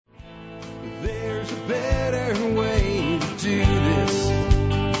a better way to do this.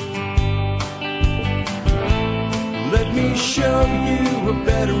 Let me show you a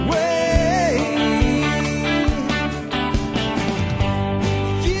better way.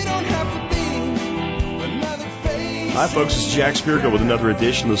 You don't have to be another face. Hi, folks. This is Jack Spirko with another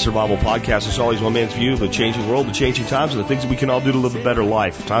edition of the Survival Podcast. It's always one man's view of the changing world, the changing times, and the things that we can all do to live a better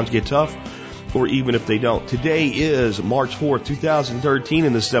life. If times get tough, or even if they don't. Today is March 4th, 2013,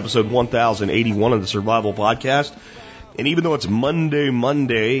 and this is episode 1081 of the Survival Podcast. And even though it's Monday,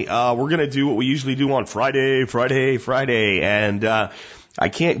 we're going to do what we usually do on Friday. And I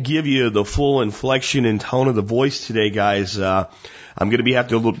can't give you the full inflection and tone of the voice today, guys. I'm going to have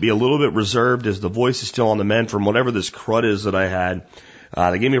to be a little bit reserved as the voice is still on the mend from whatever this crud is that I had.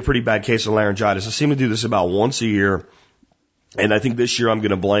 They gave me a pretty bad case of laryngitis. I seem to do this about once a year. And I think this year I'm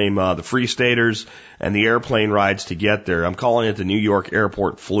going to blame the Free Staters and the airplane rides to get there. I'm calling it the New York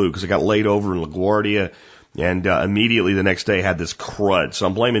airport flu because I got laid over in LaGuardia and immediately the next day had this crud. So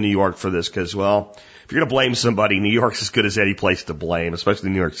I'm blaming New York for this because, well, if you're going to blame somebody, New York's as good as any place to blame, especially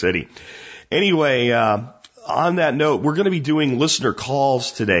New York City. Anyway, on that note, we're going to be doing listener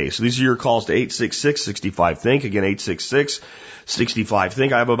calls today. So these are your calls to 866-65-THINK. Again,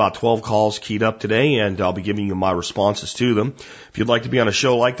 866-65-THINK. I have about 12 calls keyed up today, and I'll be giving you my responses to them. If you'd like to be on a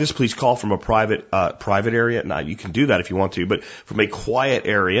show like this, please call from a private area. Now, you can do that if you want to, but from a quiet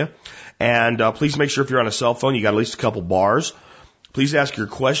area. And please make sure if you're on a cell phone, you got at least a couple bars. Please ask your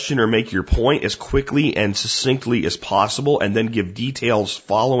question or make your point as quickly and succinctly as possible, and then give details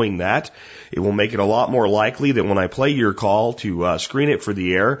following that. It will make it a lot more likely that when I play your call to screen it for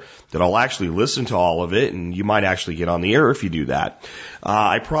the air, that I'll actually listen to all of it, and you might actually get on the air if you do that.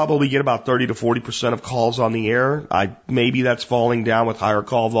 I probably get about 30 to 40% of calls on the air. Maybe that's falling down with higher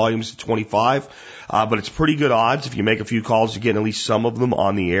call volumes to 25, but it's pretty good odds if you make a few calls to get at least some of them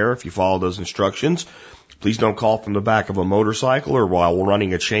on the air if you follow those instructions. Please don't call from the back of a motorcycle or while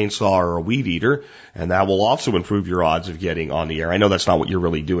running a chainsaw or a weed eater, and that will also improve your odds of getting on the air. I know that's not what you're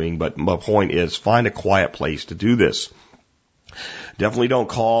really doing, but my point is find a quiet place to do this. Definitely don't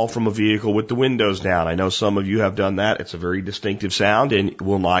call from a vehicle with the windows down. I know some of you have done that. It's a very distinctive sound and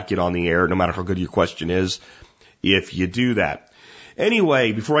will not get on the air no matter how good your question is if you do that.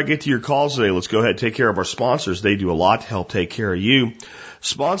 Anyway, before I get to your calls today, let's go ahead and take care of our sponsors. They do a lot to help take care of you.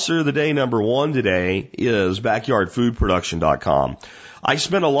 Sponsor of the day number one today is BackyardFoodProduction.com. I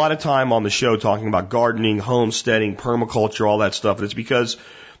spend a lot of time on the show talking about gardening, homesteading, permaculture, all that stuff. And it's because,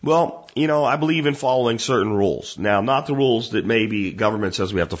 well, you know, I believe in following certain rules. Now, not the rules that maybe government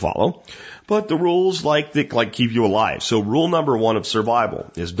says we have to follow, but the rules like keep you alive. So rule number one of survival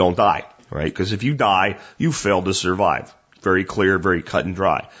is don't die, right? Because if you die, you failed to survive. Very clear, very cut and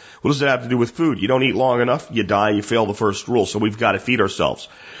dry. What does that have to do with food? You don't eat long enough, you die, you fail the first rule. So we've got to feed ourselves.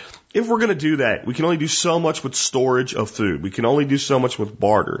 If we're going to do that, we can only do so much with storage of food. We can only do so much with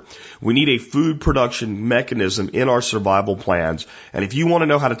barter. We need a food production mechanism in our survival plans. And if you want to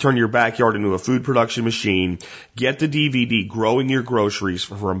know how to turn your backyard into a food production machine, get the DVD, Growing Your Groceries,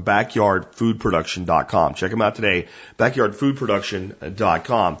 from BackyardFoodProduction.com. Check them out today,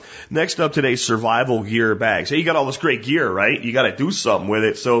 BackyardFoodProduction.com. Next up today, survival gear bags. Hey, you got all this great gear, right? You got to do something with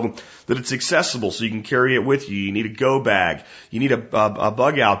it so that it's accessible so you can carry it with you. You need a go bag. You need a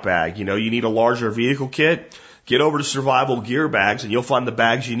bug out bag. You know, you need a larger vehicle kit. Get over to Survival Gear Bags and you'll find the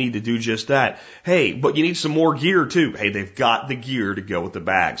bags you need to do just that. Hey, but you need some more gear too. Hey, they've got the gear to go with the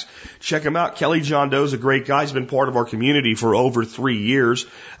bags. Check them out. Kelly John Doe's a great guy. He's been part of our community for over 3 years.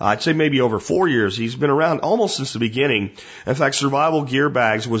 I'd say maybe over 4 years. He's been around almost since the beginning. In fact, Survival Gear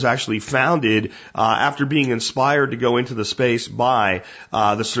Bags was actually founded after being inspired to go into the space by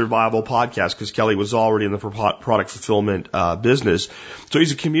the Survival Podcast because Kelly was already in the product fulfillment business. So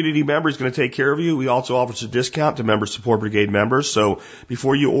he's a community member. He's going to take care of you. He also offers a discount to Member Support Brigade members. So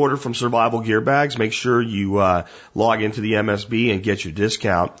before you order from Survival Gear Bags, make sure you log into the MSB and get your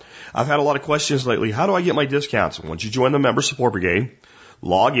discount. I've had a lot of questions lately. How do I get my discounts? Once you join the Member Support Brigade,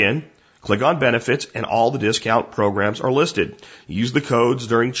 log in, click on benefits, and all the discount programs are listed. Use the codes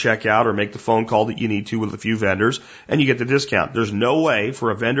during checkout or make the phone call that you need to with a few vendors, and you get the discount. There's no way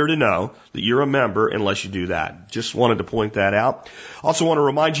for a vendor to know that you're a member unless you do that. Just wanted to point that out. Also want to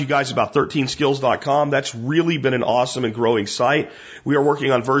remind you guys about 13skills.com. That's really been an awesome and growing site. We are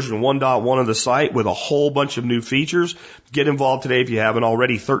working on version 1.1 of the site with a whole bunch of new features. Get involved today if you haven't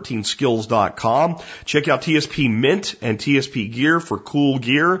already, 13skills.com. Check out TSP Mint and TSP Gear for cool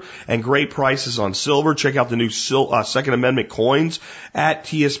gear and great prices on silver. Check out the new Second Amendment coins at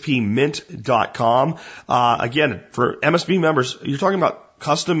tspmint.com. Again, for MSB members, you're talking about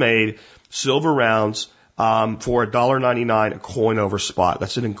custom-made silver rounds for $1.99 a coin over spot.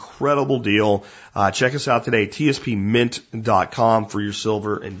 That's an incredible deal. Check us out today, tspmint.com, for your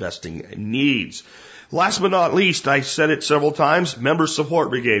silver investing needs. Last but not least, I said it several times, Member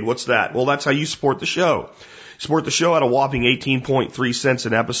Support Brigade. What's that? Well, that's how you support the show. Support the show at a whopping 18.3 cents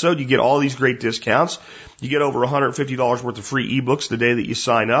an episode. You get all these great discounts. You get over $150 worth of free ebooks the day that you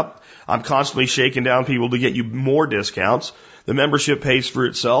sign up. I'm constantly shaking down people to get you more discounts. The membership pays for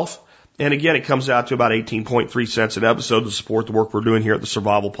itself. And again, it comes out to about 18.3 cents an episode to support the work we're doing here at the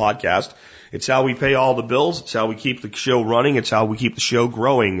Survival Podcast. It's how we pay all the bills. It's how we keep the show running. It's how we keep the show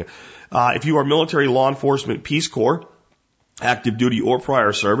growing. If you are military, law enforcement, Peace Corps, active duty or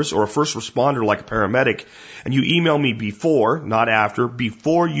prior service, or a first responder like a paramedic, and you email me before, not after,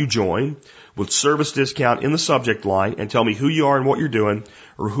 before you join, with service discount in the subject line, and tell me who you are and what you're doing,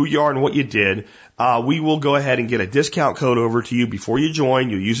 or who you are and what you did, we will go ahead and get a discount code over to you before you join.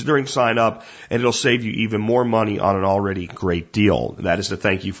 You'll use it during sign up, and it'll save you even more money on an already great deal. That is to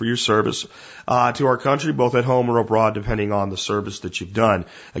thank you for your service to our country, both at home or abroad, depending on the service that you've done.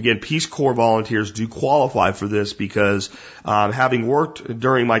 Again, Peace Corps volunteers do qualify for this because having worked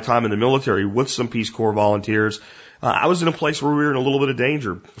during my time in the military with some Peace Corps volunteers, I was in a place where we were in a little bit of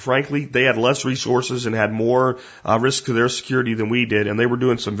danger. Frankly, they had less resources and had more risk to their security than we did, and they were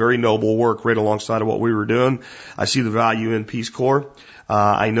doing some very noble work right alongside of what we were doing. I see the value in Peace Corps.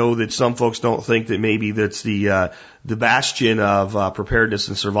 I know that some folks don't think that maybe that's the bastion of preparedness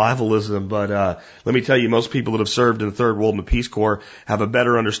and survivalism, but let me tell you, most people that have served in the Third World and the Peace Corps have a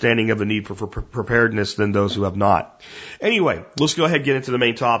better understanding of the need for preparedness than those who have not. Anyway, let's go ahead and get into the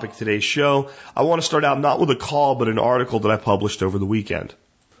main topic of today's show. I want to start out not with a call, but an article that I published over the weekend.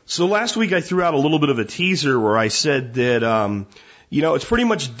 So last week I threw out a little bit of a teaser where I said that it's pretty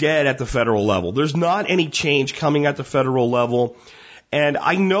much dead at the federal level. There's not any change coming at the federal level. And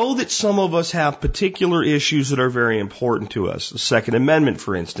I know that some of us have particular issues that are very important to us. The Second Amendment,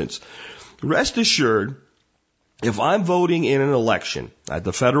 for instance. Rest assured, if I'm voting in an election at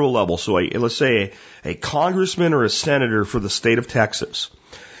the federal level, so let's say a congressman or a senator for the state of Texas,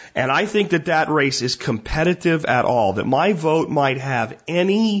 and I think that race is competitive at all, that my vote might have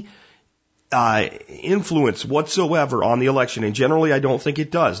any influence whatsoever on the election, and generally I don't think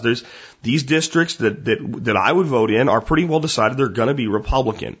it does. There's these districts that I would vote in are pretty well decided they're going to be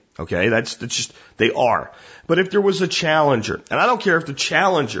Republican. Okay, that's just they are. But if there was a challenger, and I don't care if the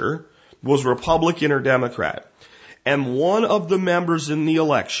challenger was Republican or Democrat, and one of the members in the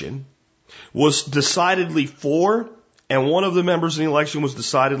election was decidedly for, and one of the members in the election was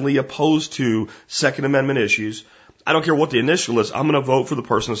decidedly opposed to Second Amendment issues, I don't care what the initial is, I'm going to vote for the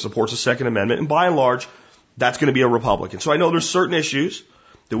person that supports the Second Amendment, and by and large, that's going to be a Republican. So I know there's certain issues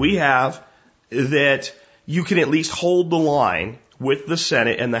that we have that you can at least hold the line with the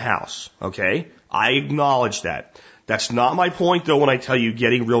Senate and the House, okay? I acknowledge that. That's not my point, though, when I tell you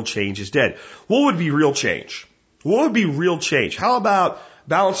getting real change is dead. What would be real change? What would be real change? How about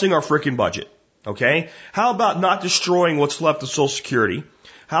balancing our frickin' budget, okay? How about not destroying what's left of Social Security?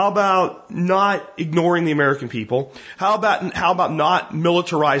 How about not ignoring the American people? How about not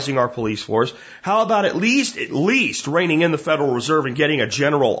militarizing our police force? How about at least reining in the Federal Reserve and getting a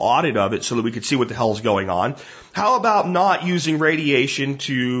general audit of it so that we could see what the hell is going on? How about not using radiation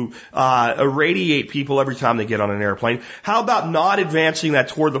to irradiate people every time they get on an airplane? How about not advancing that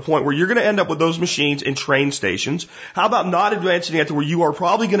toward the point where you're going to end up with those machines in train stations? How about not advancing that to where you are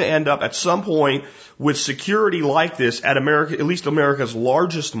probably going to end up at some point with security like this at least America's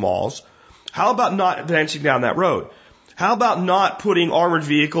largest malls? How about not advancing down that road? How about not putting armored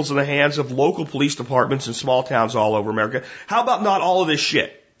vehicles in the hands of local police departments in small towns all over America? How about not all of this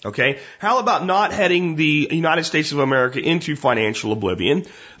shit? Okay? How about not heading the United States of America into financial oblivion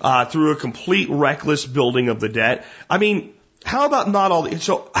through a complete reckless building of the debt? I mean, how about not all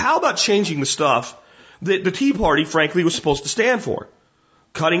so how about changing the stuff that the Tea Party, frankly, was supposed to stand for?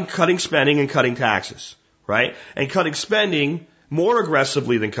 Cutting spending and cutting taxes, right? And cutting spending more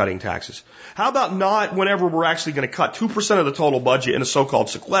aggressively than cutting taxes. How about not, whenever we're actually going to cut 2% of the total budget in a so-called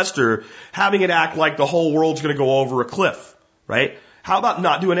sequester, having it act like the whole world's going to go over a cliff, right? How about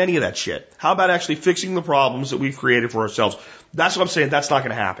not doing any of that shit? How about actually fixing the problems that we've created for ourselves? That's what I'm saying. That's not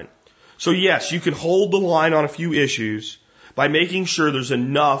going to happen. So yes, you can hold the line on a few issues by making sure there's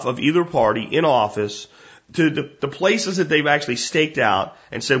enough of either party in office to the places that they've actually staked out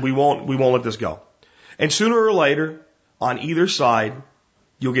and said, we won't let this go. And sooner or later, on either side,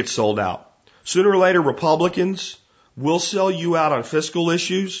 you'll get sold out. Sooner or later, Republicans will sell you out on fiscal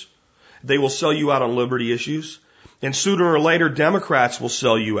issues. They will sell you out on liberty issues. And sooner or later, Democrats will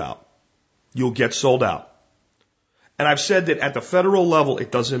sell you out. You'll get sold out. And I've said that at the federal level,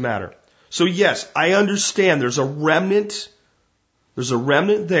 it doesn't matter. So yes, I understand there's a remnant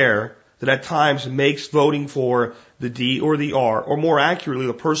there that at times makes voting for the D or the R, or more accurately,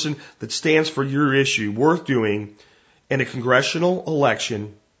 the person that stands for your issue, worth doing in a congressional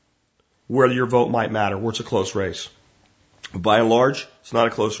election where your vote might matter, where it's a close race. But by and large, it's not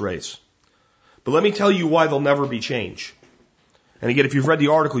a close race. But let me tell you why there'll never be change. And again, if you've read the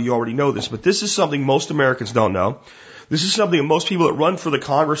article, you already know this, but this is something most Americans don't know. This is something that most people that run for the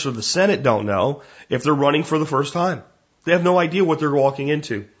Congress or the Senate don't know if they're running for the first time. They have no idea what they're walking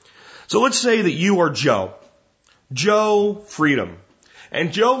into. So let's say that you are Joe Freedom.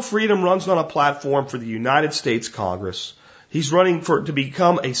 And Joe Freedom runs on a platform for the United States Congress. He's running to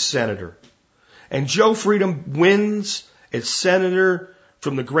become a senator. And Joe Freedom wins as senator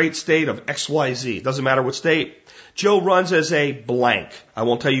from the great state of XYZ. It doesn't matter what state. Joe runs as a blank. I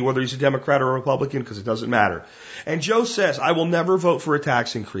won't tell you whether he's a Democrat or a Republican because it doesn't matter. And Joe says, I will never vote for a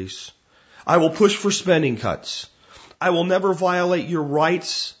tax increase. I will push for spending cuts. I will never violate your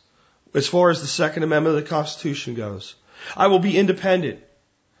rights as far as the Second Amendment of the Constitution goes. I will be independent.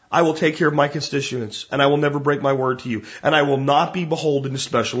 I will take care of my constituents, and I will never break my word to you, and I will not be beholden to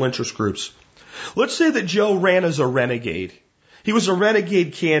special interest groups. Let's say that Joe ran as a renegade. He was a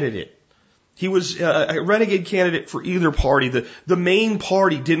renegade candidate. He was a renegade candidate for either party. The main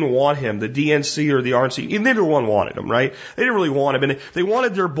party didn't want him, the DNC or the RNC. Neither one wanted him, right? They didn't really want him, and they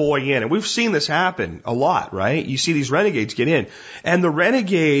wanted their boy in. And we've seen this happen a lot, right? You see these renegades get in. And the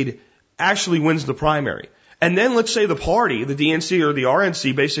renegade actually wins the primary. And then let's say the party, the DNC or the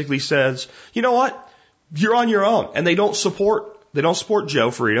RNC, basically says, you know what? You're on your own. And they don't support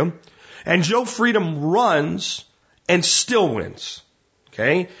Joe Freedom. And Joe Freedom runs and still wins.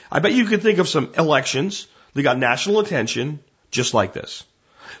 Okay? I bet you could think of some elections that got national attention just like this.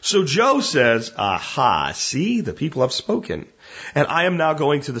 So Joe says, aha, see, the people have spoken. And I am now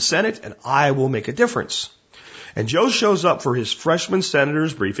going to the Senate and I will make a difference. And Joe shows up for his freshman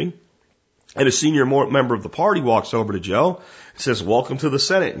senator's briefing. And a senior member of the party walks over to Joe and says, welcome to the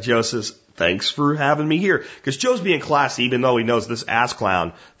Senate. And Joe says, thanks for having me here. Because Joe's being classy, even though he knows this ass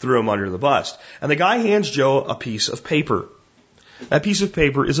clown threw him under the bus. And the guy hands Joe a piece of paper. That piece of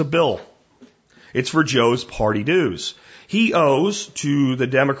paper is a bill. It's for Joe's party dues. He owes to the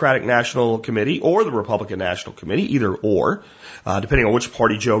Democratic National Committee or the Republican National Committee, either or, depending on which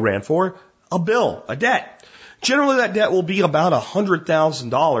party Joe ran for, a bill, a debt. Generally, that debt will be about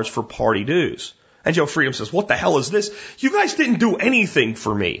 $100,000 for party dues. And Joe Freedom says, what the hell is this? You guys didn't do anything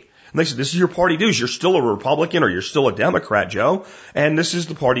for me. And they said, this is your party dues. You're still a Republican or you're still a Democrat, Joe. And this is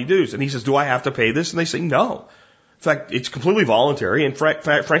the party dues. And he says, do I have to pay this? And they say, no. In fact, it's completely voluntary. And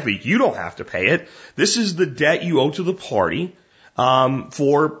frankly, you don't have to pay it. This is the debt you owe to the party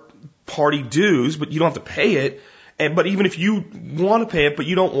for party dues, but you don't have to pay it. But even if you want to pay it, but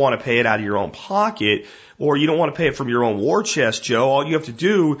you don't want to pay it out of your own pocket, or you don't want to pay it from your own war chest, Joe, all you have to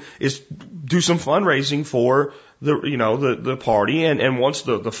do is do some fundraising for the party. And once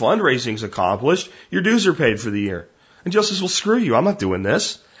the fundraising's accomplished, your dues are paid for the year. And Joe says, well, screw you. I'm not doing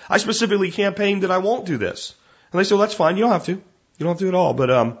this. I specifically campaigned that I won't do this. And they say, well, that's fine. You don't have to. You don't have to at all.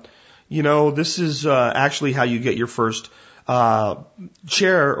 But, this is actually how you get your first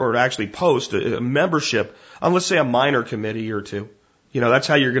chair or actually post a membership on, let's say, a minor committee or two. That's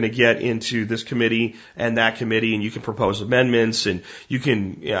how you're going to get into this committee and that committee, and you can propose amendments and you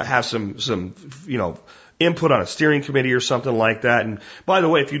can have some input on a steering committee or something like that. And by the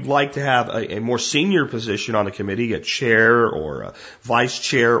way, if you'd like to have a more senior position on the committee, a chair or a vice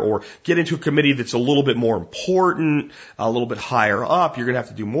chair, or get into a committee that's a little bit more important, a little bit higher up, you're going to have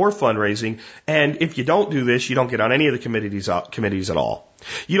to do more fundraising. And if you don't do this, you don't get on any of the committees at all.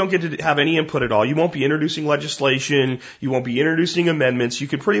 You don't get to have any input at all. You won't be introducing legislation. You won't be introducing amendments. You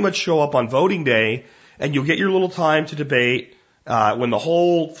can pretty much show up on voting day and you'll get your little time to debate when the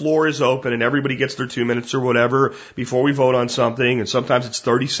whole floor is open and everybody gets their 2 minutes or whatever before we vote on something. And sometimes it's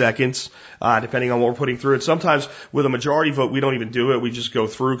 30 seconds, depending on what we're putting through. And sometimes with a majority vote, we don't even do it. We just go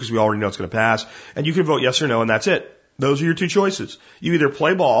through because we already know it's going to pass. And you can vote yes or no, and that's it. Those are your two choices. You either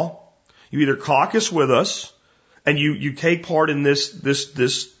play ball, you either caucus with us, and you take part in this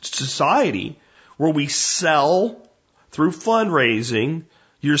society where we sell through fundraising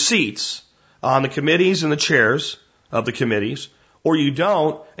your seats on the committees and the chairs of the committees, or you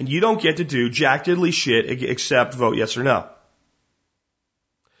don't, and you don't get to do jack diddly shit except vote yes or no.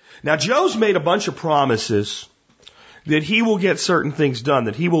 Now, Joe's made a bunch of promises that he will get certain things done,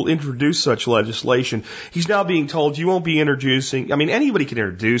 that he will introduce such legislation. He's now being told you won't be introducing, anybody can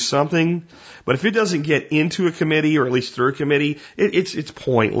introduce something, but if it doesn't get into a committee or at least through a committee, it's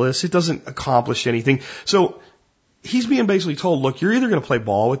pointless. It doesn't accomplish anything. So he's being basically told, look, you're either going to play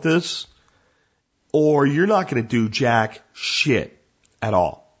ball with this or you're not going to do jack shit at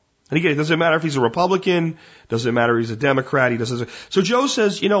all. And again, it doesn't matter if he's a Republican, doesn't matter if he's a Democrat, he doesn't. So Joe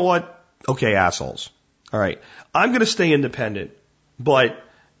says, you know what? Okay, assholes. All right. I'm going to stay independent, but,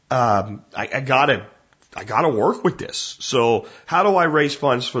 I gotta work with this. So how do I raise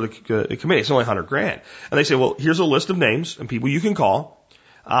funds for the committee? It's only $100,000. And they say, well, here's a list of names and people you can call,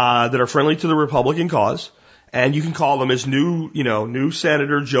 that are friendly to the Republican cause. And you can call them as new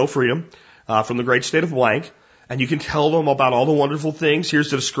Senator Joe Freedom, from the great state of blank. And you can tell them about all the wonderful things.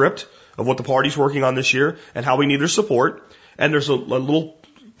 Here's the script of what the party's working on this year and how we need their support. And there's a little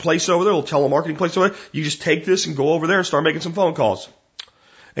place over there, a little telemarketing place over there. You just take this and go over there and start making some phone calls.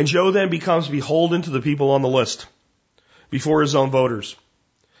 And Joe then becomes beholden to the people on the list before his own voters.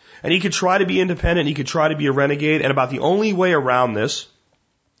 And he could try to be independent. He could try to be a renegade. And about the only way around this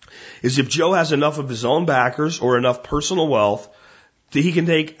is if Joe has enough of his own backers or enough personal wealth that he can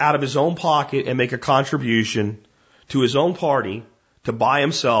take out of his own pocket and make a contribution to his own party to buy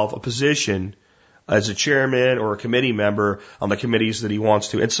himself a position as a chairman or a committee member on the committees that he wants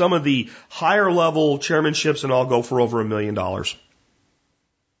to. And some of the higher level chairmanships and all go for over $1 million.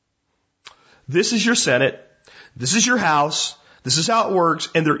 This is your Senate. This is your House. This is how it works.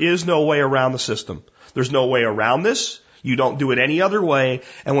 And there is no way around the system. There's no way around this. You don't do it any other way.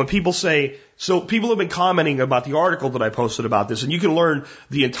 And when people say, so people have been commenting about the article that I posted about this, and you can learn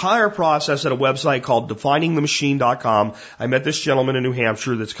the entire process at a website called definingthemachine.com. I met this gentleman in New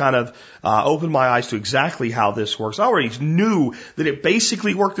Hampshire that's kind of opened my eyes to exactly how this works. I already knew that it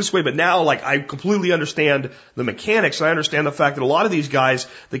basically worked this way, but now I completely understand the mechanics. I understand the fact that a lot of these guys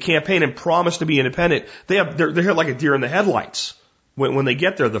that campaign and promise to be independent, they're like a deer in the headlights when they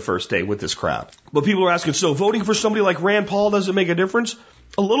get there the first day with this crap. But people are asking, so voting for somebody like Rand Paul, does it make a difference?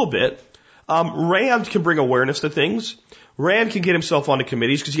 A little bit. Rand can bring awareness to things. Rand can get himself onto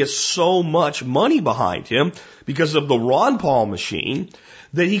committees because he has so much money behind him because of the Ron Paul machine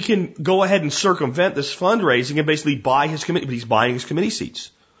that he can go ahead and circumvent this fundraising and basically buy his committee, but he's buying his committee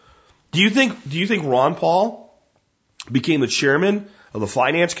seats. Do you think Ron Paul became the chairman of the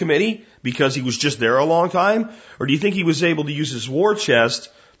finance committee because he was just there a long time? Or do you think he was able to use his war chest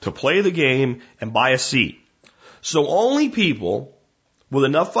to play the game and buy a seat? So only people with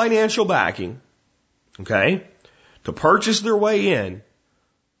enough financial backing, okay, to purchase their way in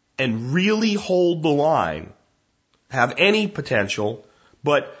and really hold the line have any potential,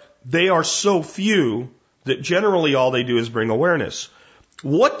 but they are so few that generally all they do is bring awareness.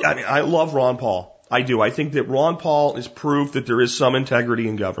 I love Ron Paul. I do. I think that Ron Paul is proof that there is some integrity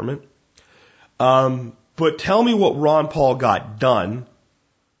in government. But tell me what Ron Paul got done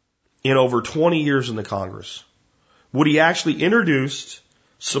in over 20 years in the Congress. What he actually introduced,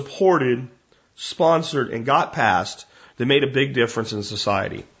 supported, sponsored, and got passed that made a big difference in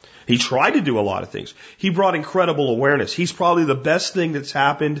society. He tried to do a lot of things. He brought incredible awareness. He's probably the best thing that's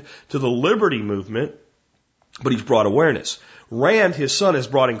happened to the liberty movement, but he's brought awareness. Rand, his son, has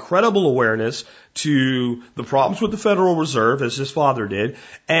brought incredible awareness to the problems with the Federal Reserve, as his father did,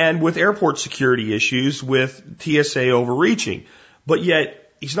 and with airport security issues with TSA overreaching. But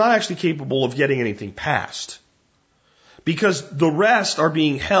yet, he's not actually capable of getting anything passed. Because the rest are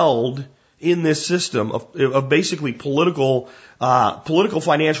being held in this system of basically political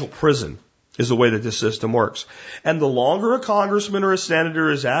financial prison is the way that this system works. And the longer a congressman or a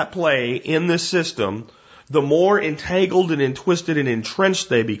senator is at play in this system, the more entangled and twisted and entrenched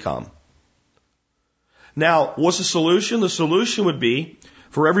they become. Now, what's the solution? The solution would be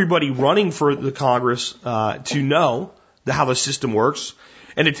for everybody running for the Congress to know how the system works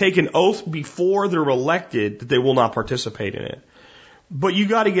and to take an oath before they're elected that they will not participate in it. But you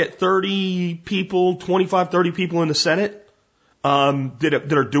got to get 30 people, 25, 30 people in the Senate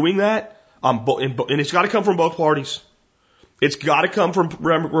that are doing that. And it's got to come from both parties. It's got to come from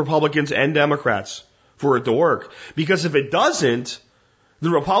Republicans and Democrats for it to work. Because if it doesn't, the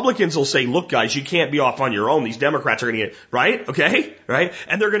Republicans will say, look, guys, you can't be off on your own. These Democrats are going to get, right? Okay? Right?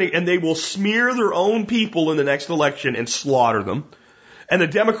 And they will smear their own people in the next election and slaughter them. And the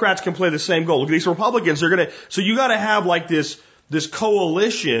Democrats can play the same goal. Look, these Republicans are going to, so you got to have like this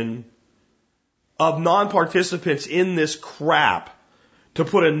coalition of non-participants in this crap to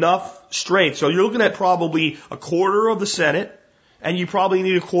put enough strength. So you're looking at probably a quarter of the Senate, and you probably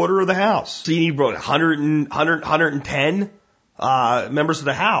need a quarter of the House. So you need 110 members of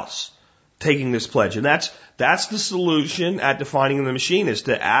the House taking this pledge. And that's the solution at Defining the Machine, is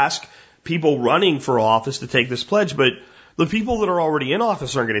to ask people running for office to take this pledge. But the people that are already in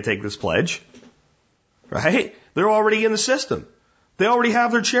office aren't going to take this pledge, right? They're already in the system. They already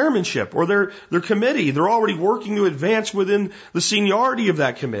have their chairmanship or their committee. They're already working to advance within the seniority of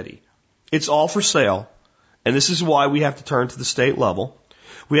that committee. It's all for sale. And this is why we have to turn to the state level.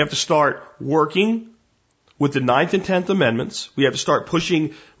 We have to start working with the 9th and 10th Amendments. We have to start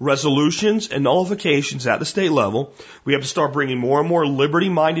pushing resolutions and nullifications at the state level. We have to start bringing more and more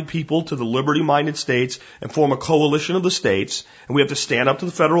liberty-minded people to the liberty-minded states and form a coalition of the states. And we have to stand up to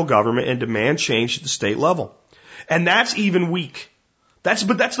the federal government and demand change at the state level. And that's even weak.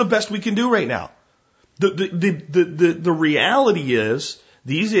 But that's the best we can do right now. The reality is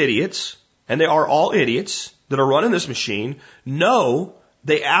these idiots, and they are all idiots that are running this machine,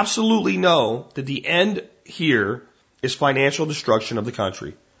 they absolutely know that the end here is financial destruction of the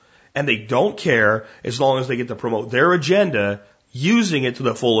country. And they don't care as long as they get to promote their agenda, using it to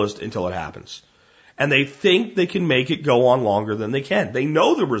the fullest until it happens. And they think they can make it go on longer than they can. They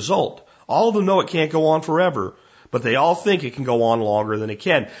know the result. All of them know it can't go on forever, but they all think it can go on longer than it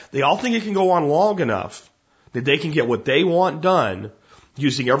can. They all think it can go on long enough that they can get what they want done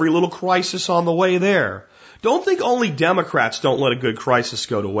using every little crisis on the way there. Don't think only Democrats don't let a good crisis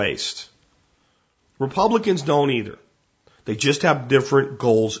go to waste. Republicans don't either. They just have different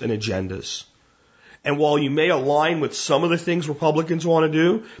goals and agendas. And while you may align with some of the things Republicans want to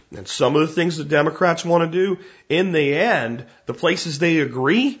do and some of the things the Democrats want to do, in the end, the places they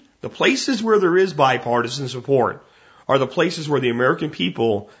agree, the places where there is bipartisan support, are the places where the American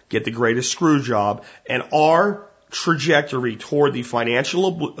people get the greatest screw job, and our trajectory toward the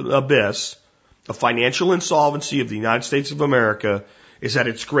financial abyss, the financial insolvency of the United States of America, is at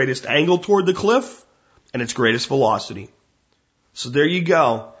its greatest angle toward the cliff and its greatest velocity. So there you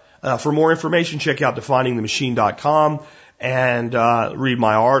go. For more information, check out definingthemachine.com and read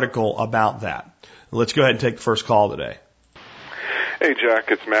my article about that. Let's go ahead and take the first call today. Hey, Jack,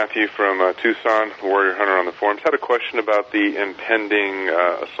 it's Matthew from Tucson, Warrior Hunter on the forums. Had a question about the impending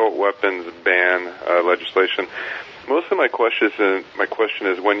assault weapons ban legislation. Most of my question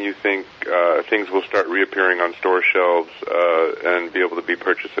is when you think things will start reappearing on store shelves and be able to be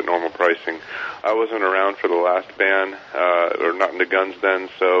purchased at normal pricing. I wasn't around for the last ban, or not into guns then,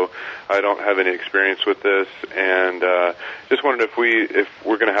 so I don't have any experience with this. And just wondered if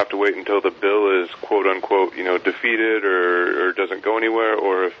we're going to have to wait until the bill is quote unquote defeated or doesn't go anywhere,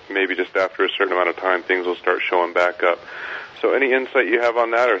 or if maybe just after a certain amount of time things will start showing back up. So any insight you have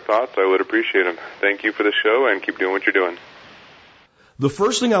on that or thoughts, I would appreciate them. Thank you for the show, and keep doing what you're doing. The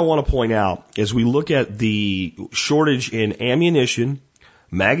first thing I want to point out as we look at the shortage in ammunition,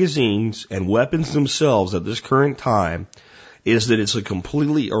 magazines, and weapons themselves at this current time is that it's a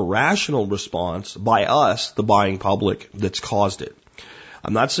completely irrational response by us, the buying public, that's caused it.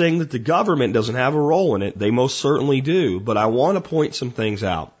 I'm not saying that the government doesn't have a role in it. They most certainly do, but I want to point some things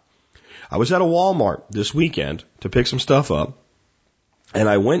out. I was at a Walmart this weekend to pick some stuff up, and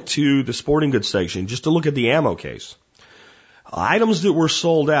I went to the sporting goods section just to look at the ammo case. Items that were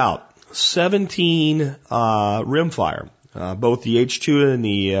sold out, 17 rimfire, both the H2 and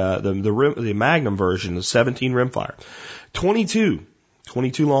the Magnum version, the 17 rimfire. 22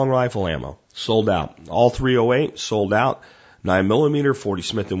 long rifle ammo, sold out. All 308, sold out. 9mm, 40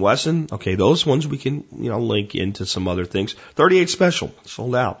 Smith & Wesson. Okay, those ones we can, link into some other things. 38 Special,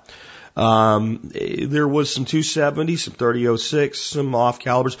 sold out. There was some 270, some 30-06, some off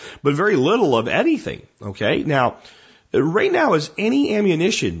calibers, but very little of anything. Okay. Now, right now, is any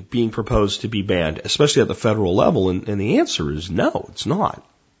ammunition being proposed to be banned, especially at the federal level? And the answer is no, it's not.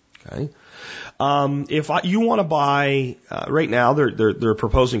 Okay. You want to buy, right now, they're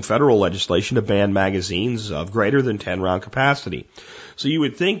proposing federal legislation to ban magazines of greater than 10 round capacity. So you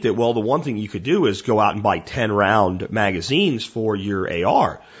would think that, well, the one thing you could do is go out and buy 10 round magazines for your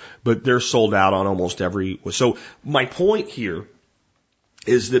AR. But they're sold out on almost every. So my point here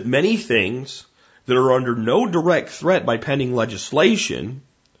is that many things that are under no direct threat by pending legislation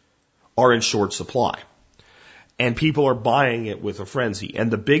are in short supply. And people are buying it with a frenzy. And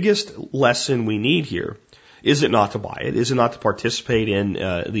the biggest lesson we need here is it not to buy it, is it not to participate in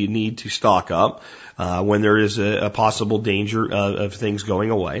the need to stock up when there is a possible danger of things going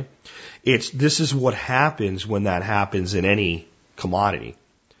away. This is what happens when that happens in any commodity.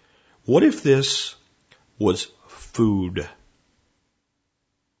 What if this was food?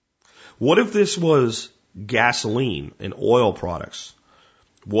 What if this was gasoline and oil products?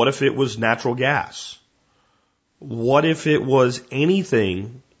 What if it was natural gas? What if it was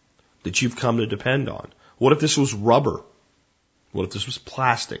anything that you've come to depend on? What if this was rubber? What if this was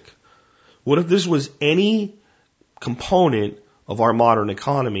plastic? What if this was any component of our modern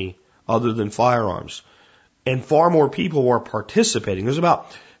economy other than firearms? and far more people were participating. There's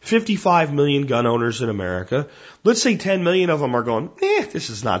about 55 million gun owners in America. Let's say 10 million of them are going,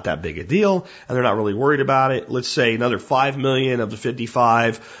 this is not that big a deal, and they're not really worried about it. Let's say another 5 million of the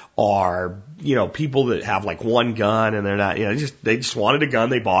 55 are, people that have like one gun and they're not, they just wanted a gun,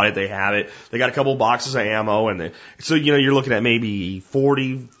 they bought it, they have it, they got a couple of boxes of ammo, and so, you're looking at maybe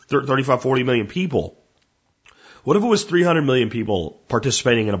 35, 40 million people. What if it was 300 million people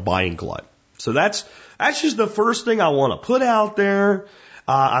participating in a buying glut? So that's just the first thing I want to put out there.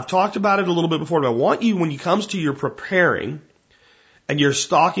 I've talked about it a little bit before, but I want you, when it comes to your preparing and you're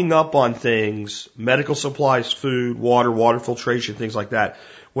stocking up on things, medical supplies, food, water filtration, things like that,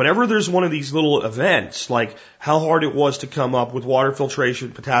 whenever there's one of these little events, like how hard it was to come up with water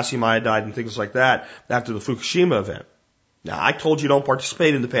filtration, potassium iodide, and things like that after the Fukushima event. Now, I told you don't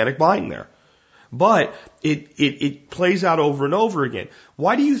participate in the panic buying there. But it plays out over and over again.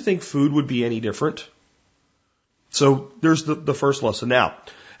 Why do you think food would be any different? So there's the first lesson. Now,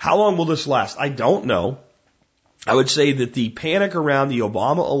 how long will this last? I don't know. I would say that the panic around the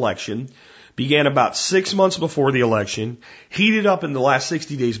Obama election began about 6 months before the election, heated up in the last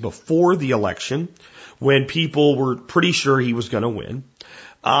 60 days before the election, when people were pretty sure he was going to win.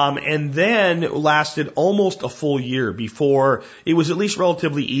 And then lasted almost a full year before it was at least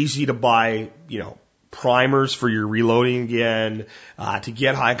relatively easy to buy, primers for your reloading again, to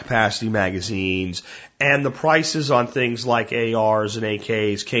get high capacity magazines, and the prices on things like ARs and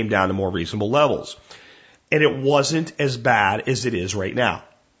AKs came down to more reasonable levels. And it wasn't as bad as it is right now.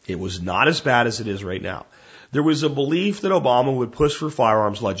 It was not as bad as it is right now. There was a belief that Obama would push for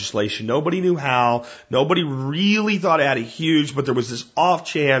firearms legislation. Nobody knew how. Nobody really thought it had a huge, but there was this off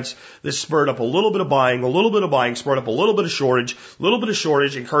chance that spurred up a little bit of buying, spurred up a little bit of shortage,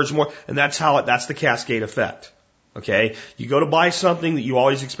 encouraged more, and that's the cascade effect. Okay? You go to buy something that you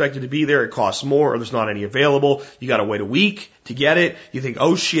always expected to be there, it costs more, or there's not any available. You gotta wait a week to get it. You think,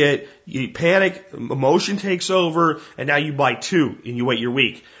 oh shit, you panic, emotion takes over, and now you buy 2, and you wait your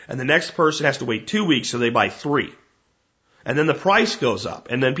week. And the next person has to wait 2 weeks, so they buy 3. And then the price goes up,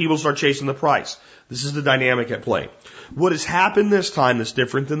 and then people start chasing the price. This is the dynamic at play. What has happened this time that's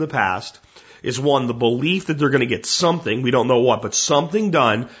different than the past is, 1, the belief that they're going to get something, we don't know what, but something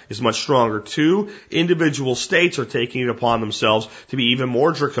done is much stronger. 2, individual states are taking it upon themselves to be even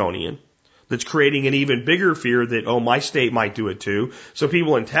more draconian. That's creating an even bigger fear that, my state might do it too. So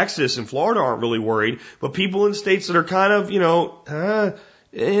people in Texas and Florida aren't really worried, but people in states that are kind of,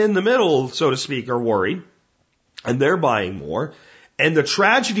 in the middle, so to speak, are worried. And they're buying more. And the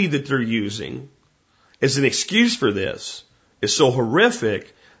tragedy that they're using as an excuse for this is so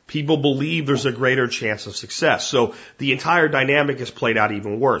horrific, people believe there's a greater chance of success. So the entire dynamic has played out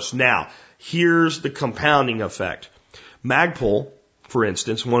even worse. Now, here's the compounding effect. Magpul, for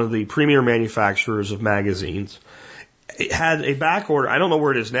instance, one of the premier manufacturers of magazines, had a back order, I don't know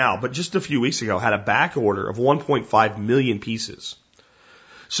where it is now, but just a few weeks ago, had a back order of 1.5 million pieces.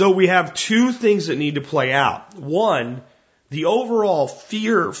 So we have 2 things that need to play out. 1, the overall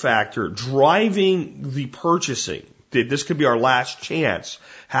fear factor driving the purchasing, that this could be our last chance,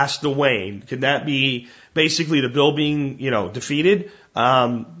 has to wane. Can that be basically the bill being, defeated?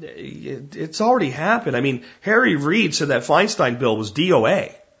 It's already happened. I mean, Harry Reid said that Feinstein bill was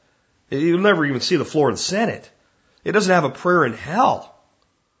DOA. You'll never even see the floor of the Senate. It doesn't have a prayer in hell.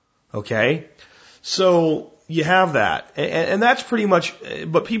 Okay? So you have that. And that's pretty much,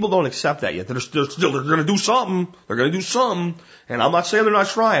 but people don't accept that yet. They're going to do something. They're going to do something. And I'm not saying they're not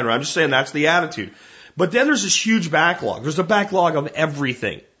trying, I'm just saying that's the attitude. But then there's this huge backlog. There's a backlog of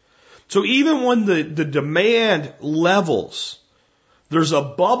everything. So even when the demand levels, there's a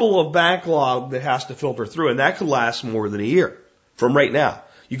bubble of backlog that has to filter through, and that could last more than a year from right now.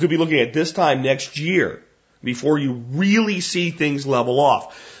 You could be looking at this time next year before you really see things level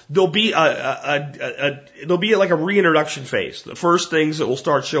off. There'll be like a reintroduction phase. The first things that will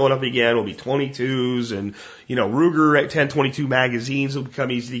start showing up again will be 22s and, Ruger 1022 magazines will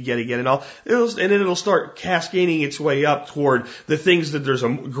become easy to get again and all. And then it'll start cascading its way up toward the things that there's a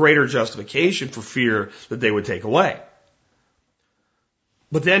greater justification for fear that they would take away.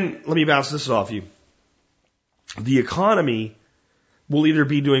 But then, let me bounce this off you. The economy will either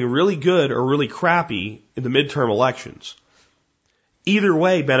be doing really good or really crappy in the midterm elections. Either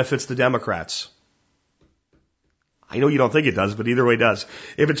way benefits the Democrats. I know you don't think it does, but either way it does.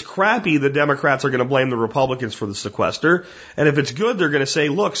 If it's crappy, the Democrats are going to blame the Republicans for the sequester. And if it's good, they're going to say,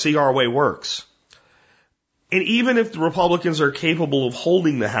 look, see, our way works. And even if the Republicans are capable of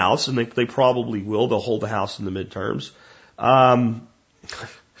holding the House, and they probably will, they'll hold the House in the midterms,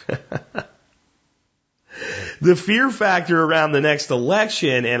 the fear factor around the next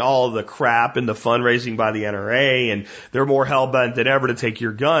election and all of the crap and the fundraising by the NRA, and they're more hell-bent than ever to take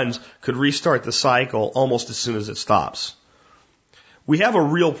your guns, could restart the cycle almost as soon as it stops. We have a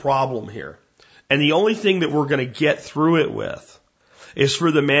real problem here. And the only thing that we're going to get through it with is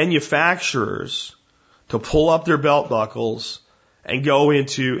for the manufacturers to pull up their belt buckles and go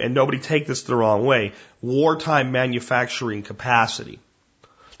into, and nobody take this the wrong way, wartime manufacturing capacity.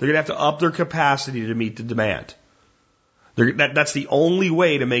 They're going to have to up their capacity to meet the demand. That's the only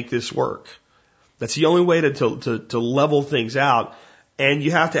way to make this work. That's the only way to level things out. And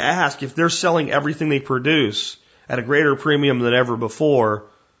you have to ask, if they're selling everything they produce at a greater premium than ever before,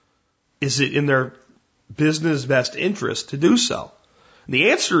 is it in their business best interest to do so? And the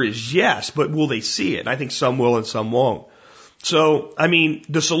answer is yes, but will they see it? I think some will and some won't. So, I mean,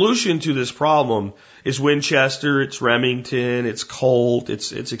 the solution to this problem is Winchester, it's Remington, it's Colt,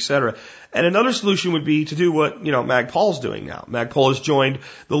 it's et cetera. And another solution would be to do what, Magpul's doing now. Magpul has joined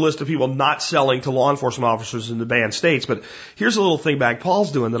the list of people not selling to law enforcement officers in the banned states. But here's a little thing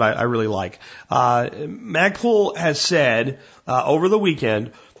Magpul's doing that I really like. Magpul has said, over the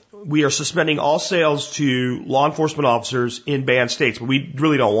weekend, we are suspending all sales to law enforcement officers in banned states, but we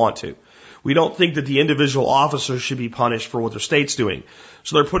really don't want to. We don't think that the individual officers should be punished for what their state's doing.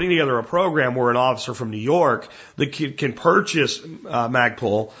 So they're putting together a program where an officer from New York that can purchase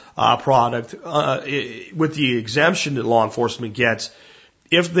Magpul product with the exemption that law enforcement gets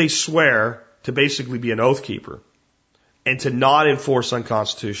if they swear to basically be an oath keeper and to not enforce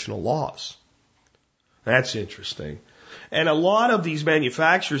unconstitutional laws. That's interesting. And a lot of these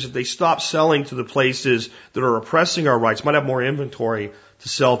manufacturers, if they stop selling to the places that are oppressing our rights, might have more inventory to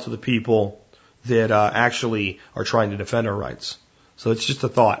sell to the people that actually are trying to defend our rights. So it's just a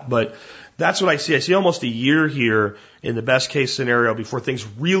thought. But that's what I see. I see almost a year here in the best case scenario before things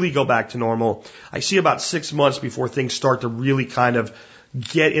really go back to normal. I see about 6 months before things start to really kind of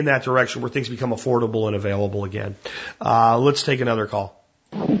get in that direction where things become affordable and available again. Let's take another call.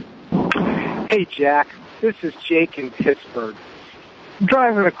 Hey, Jack. This is Jake in Pittsburgh. I'm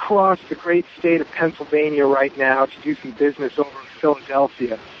driving across the great state of Pennsylvania right now to do some business over in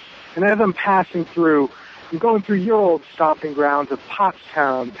Philadelphia. And as I'm passing through, I'm going through your old stomping grounds of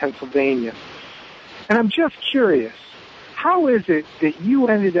Pottstown, Pennsylvania. And I'm just curious, how is it that you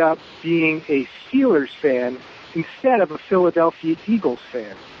ended up being a Steelers fan instead of a Philadelphia Eagles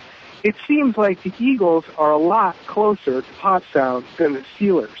fan? It seems like the Eagles are a lot closer to Pottstown than the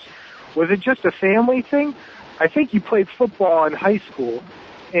Steelers. Was it just a family thing? I think you played football in high school,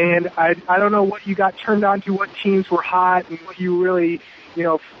 and I don't know what you got turned on to, what teams were hot, and what you really,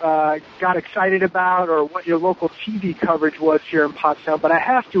 got excited about, or what your local TV coverage was here in Pottstown, but I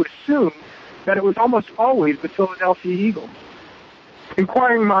have to assume that it was almost always the Philadelphia Eagles.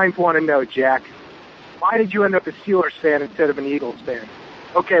 Inquiring minds want to know, Jack, why did you end up a Steelers fan instead of an Eagles fan?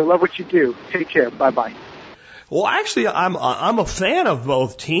 Okay, love what you do. Take care. Bye-bye. Well, actually, I'm a fan of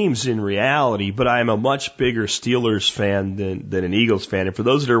both teams in reality, but I'm a much bigger Steelers fan than an Eagles fan. And for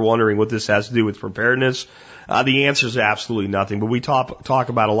those that are wondering what this has to do with preparedness, the answer is absolutely nothing. But we talk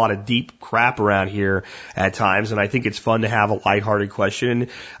about a lot of deep crap around here at times, and I think it's fun to have a lighthearted question.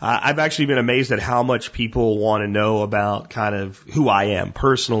 I've actually been amazed at how much people want to know about kind of who I am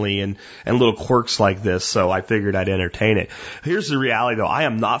personally and little quirks like this, so I figured I'd entertain it. Here's the reality, though. I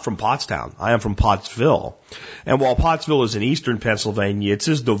am not from Pottstown. I am from Pottsville. And while Pottsville is in eastern Pennsylvania, it's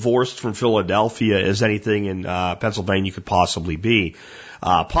as divorced from Philadelphia as anything in Pennsylvania could possibly be.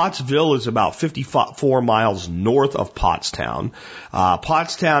 Pottsville is about 54 miles north of Pottstown.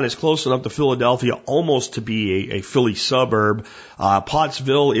 Pottstown is close enough to Philadelphia almost to be a Philly suburb.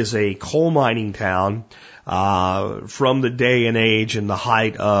 Pottsville is a coal mining town. From the day and age and the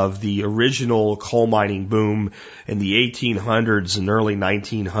height of the original coal mining boom in the 1800s and early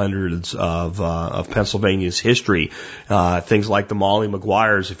 1900s of Pennsylvania's history. Things like the Molly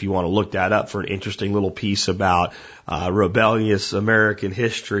Maguires, if you want to look that up for an interesting little piece about rebellious American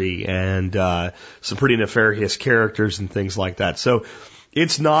history and some pretty nefarious characters and things like that. So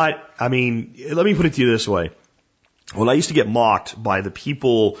it's not, let me put it to you this way. When I used to get mocked by the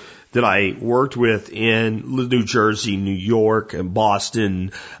people that I worked with in New Jersey, New York, and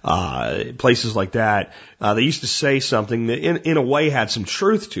Boston, places like that, they used to say something that in a way had some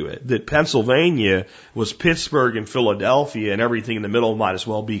truth to it, that Pennsylvania was Pittsburgh and Philadelphia, and everything in the middle might as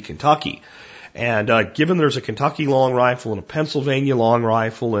well be Kentucky. And given there's a Kentucky long rifle and a Pennsylvania long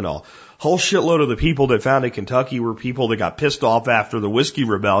rifle and a whole shitload of the people that founded Kentucky were people that got pissed off after the Whiskey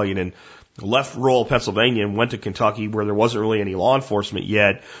Rebellion and left rural Pennsylvania and went to Kentucky where there wasn't really any law enforcement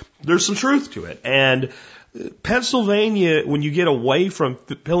yet, there's some truth to it. And Pennsylvania, when you get away from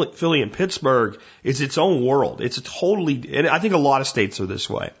Philly and Pittsburgh, is its own world. It's a totally, and I think a lot of states are this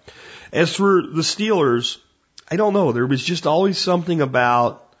way. As for the Steelers, I don't know. There was just always something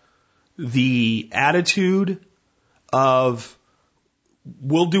about the attitude of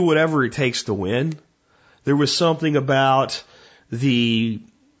we'll do whatever it takes to win. There was something about the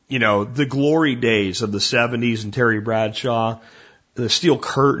glory days of the 70s and Terry Bradshaw, the Steel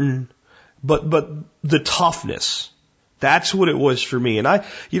Curtain, but the toughness. That's what it was for me. And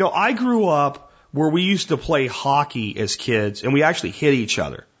I grew up where we used to play hockey as kids and we actually hit each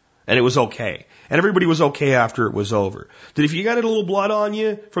other and it was okay. And everybody was okay after it was over. That if you got a little blood on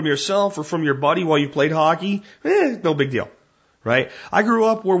you from yourself or from your buddy while you played hockey, no big deal. Right? I grew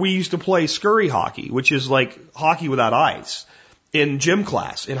up where we used to play scurry hockey, which is like hockey without ice, in gym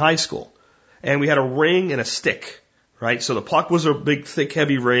class in high school. And we had a ring and a stick. Right? So the puck was a big, thick,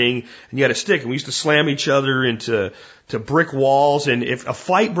 heavy ring, and you had a stick, and we used to slam each other into brick walls. And if a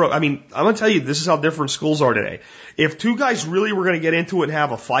fight broke, I'm going to tell you, this is how different schools are today. If two guys really were going to get into it and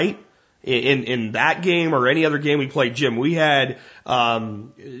have a fight in that game or any other game we played gym, we didn't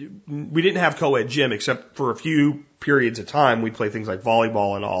have co-ed gym except for a few periods of time. We'd play things like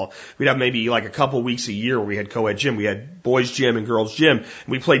volleyball and all. We'd have maybe like a couple weeks a year where we had co-ed gym. We had boys gym and girls gym, and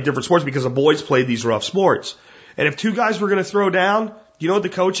we played different sports because the boys played these rough sports. And if two guys were going to throw down, you know what the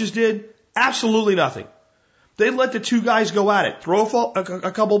coaches did? Absolutely nothing. They'd let the two guys go at it. Throw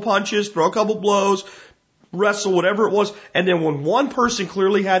a couple punches, throw a couple blows, wrestle, whatever it was. And then when one person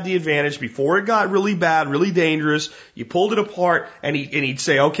clearly had the advantage, before it got really bad, really dangerous, you pulled it apart and he'd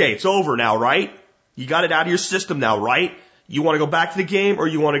say, okay, it's over now, right? You got it out of your system now, right? You want to go back to the game or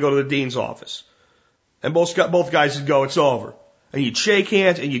you want to go to the dean's office? And both guys would go, it's over. And you'd shake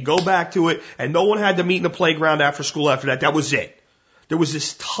hands and you'd go back to it, and no one had to meet in the playground after school after that. That was it. There was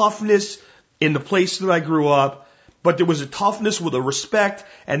this toughness in the place that I grew up, but there was a toughness with a respect,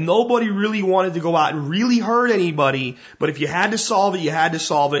 and nobody really wanted to go out and really hurt anybody, but if you had to solve it, you had to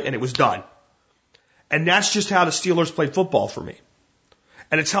solve it, and it was done. And that's just how the Steelers played football for me.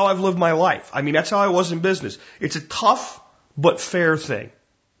 And it's how I've lived my life. That's how I was in business. It's a tough but fair thing.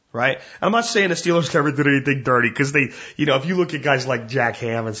 Right? I'm not saying the Steelers never did anything dirty because they, if you look at guys like Jack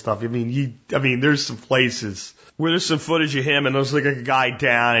Ham and stuff, there's some places where there's some footage of him and there's like a guy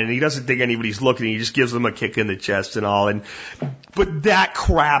down and he doesn't think anybody's looking. He just gives them a kick in the chest and all. But that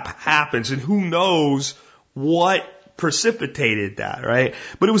crap happens and who knows what precipitated that, right?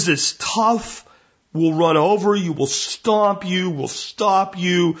 But it was this tough, we'll run over you, we'll stomp you, we'll stop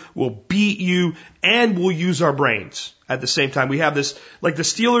you, we'll beat you, and we'll use our brains. At the same time, we have this, like the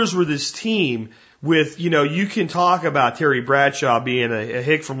Steelers were this team with, you can talk about Terry Bradshaw being a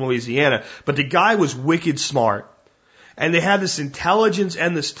hick from Louisiana, but the guy was wicked smart. And they had this intelligence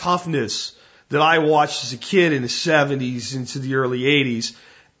and this toughness that I watched as a kid in the 70s into the early 80s.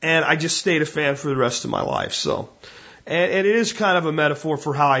 And I just stayed a fan for the rest of my life. So, and it is kind of a metaphor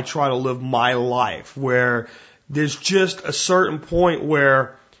for how I try to live my life, where there's just a certain point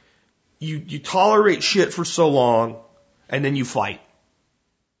where you tolerate shit for so long, and then you fight.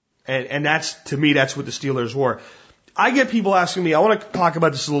 And that's, to me, that's what the Steelers were. I get people asking me, I want to talk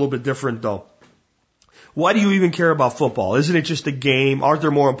about this a little bit different though. Why do you even care about football? Isn't it just a game? Aren't there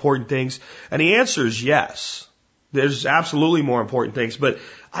more important things? And the answer is yes. There's absolutely more important things, but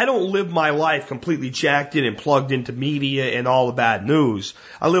I don't live my life completely jacked in and plugged into media and all the bad news.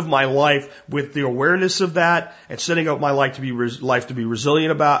 I live my life with the awareness of that and setting up my life to be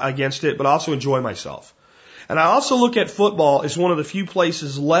resilient against it, but also enjoy myself. And I also look at football as one of the few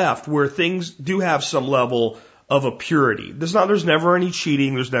places left where things do have some level of a purity. There's never any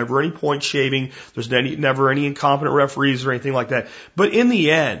cheating. There's never any point shaving. There's never any incompetent referees or anything like that. But in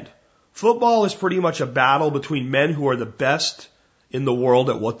the end, football is pretty much a battle between men who are the best in the world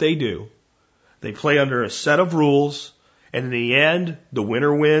at what they do. They play under a set of rules, and in the end, the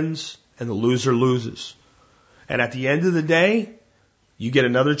winner wins and the loser loses. And at the end of the day, you get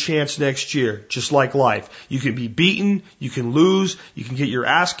another chance next year, just like life. You can be beaten, you can lose, you can get your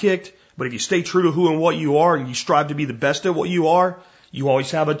ass kicked, but if you stay true to who and what you are and you strive to be the best at what you are, you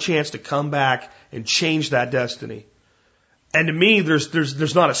always have a chance to come back and change that destiny. And to me,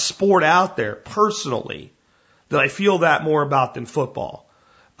 there's not a sport out there, personally, that I feel that more about than football.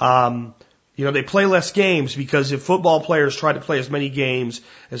 They play less games because if football players tried to play as many games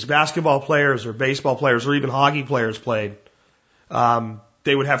as basketball players or baseball players or even hockey players played,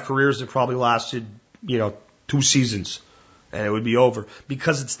 they would have careers that probably lasted, 2 seasons and it would be over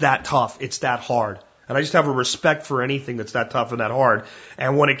because it's that tough. It's that hard. And I just have a respect for anything that's that tough and that hard.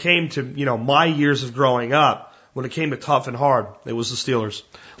 And when it came to, my years of growing up, when it came to tough and hard, it was the Steelers.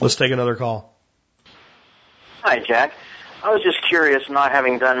 Let's take another call. Hi, Jack. I was just curious, not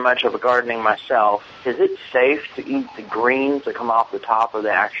having done much of a gardening myself, is it safe to eat the greens that come off the top of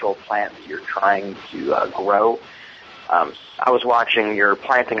the actual plant that you're trying to grow? I was watching your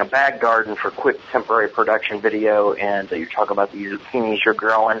planting a bag garden for quick temporary production video, and you're talking about the zucchinis you're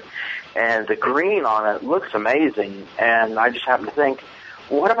growing, and the green on it looks amazing, and I just happened to think,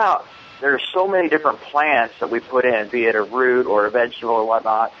 what about, there's so many different plants that we put in, be it a root or a vegetable or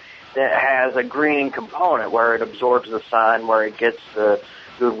whatnot, that has a green component where it absorbs the sun, where it gets the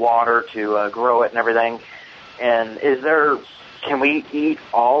good water to grow it and everything. And can we eat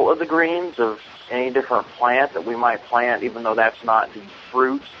all of the greens of any different plant that we might plant, even though that's not the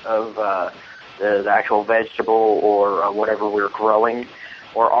fruit of the actual vegetable or whatever we're growing?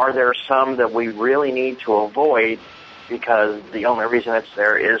 Or are there some that we really need to avoid because the only reason it's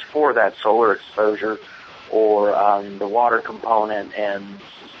there is for that solar exposure or the water component, and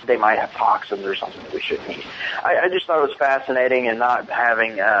they might have toxins or something that we shouldn't eat? I just thought it was fascinating, and not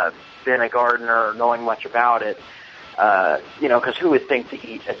having been a gardener or knowing much about it, because who would think to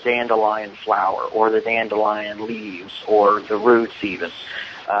eat a dandelion flower or the dandelion leaves or the roots even?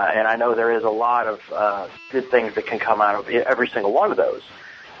 And I know there is a lot of good things that can come out of every single one of those.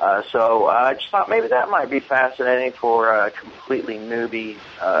 So I just thought maybe that might be fascinating for completely newbie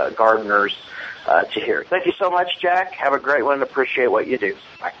gardeners to hear. Thank you so much, Jack. Have a great one. Appreciate what you do.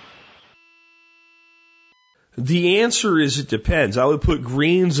 Bye. The answer is it depends. I would put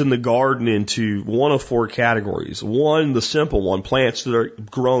greens in the garden into one of four categories. One, the simple one, plants that are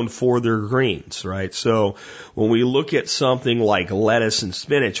grown for their greens, right? So when we look at something like lettuce and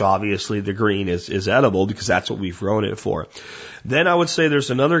spinach, obviously the green is edible because that's what we've grown it for. Then I would say there's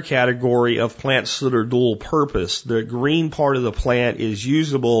another category of plants that are dual purpose. The green part of the plant is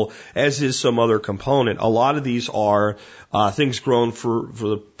usable, as is some other component. A lot of these are things grown for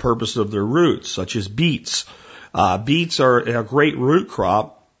the purpose of their roots, such as beets. Beets are a great root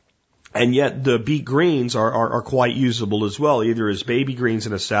crop, and yet the beet greens are quite usable as well, either as baby greens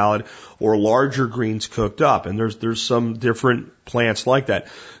in a salad or larger greens cooked up. And there's some different plants like that.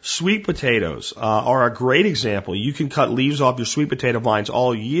 Sweet potatoes are a great example. You can cut leaves off your sweet potato vines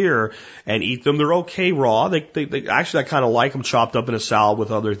all year and eat them. They're okay raw. They actually, I kind of like them chopped up in a salad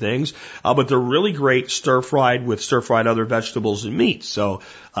with other things, but they're really great stir-fried other vegetables and meats. So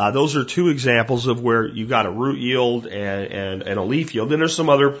those are two examples of where you've got a root yield and a leaf yield. Then there's some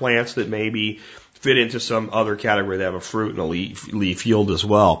other plants that maybe fit into some other category. They have a fruit and a leaf yield as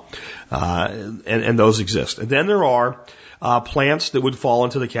well, and those exist. And then there are plants that would fall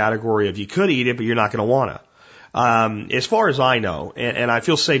into the category of you could eat it, but you're not going to want to. As far as I know, and I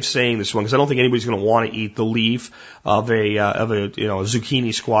feel safe saying this one because I don't think anybody's going to want to eat the leaf of a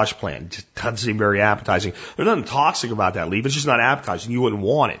zucchini squash plant. It just doesn't seem very appetizing. There's nothing toxic about that leaf. It's just not appetizing. You wouldn't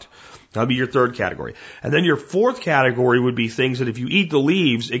want it. That'd be your third category. And then your fourth category would be things that if you eat the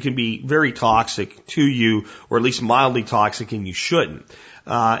leaves, it can be very toxic to you, or at least mildly toxic, and you shouldn't.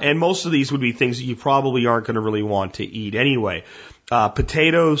 And most of these would be things that you probably aren't going to really want to eat anyway.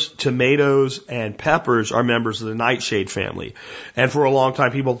 Potatoes, tomatoes, and peppers are members of the nightshade family. And for a long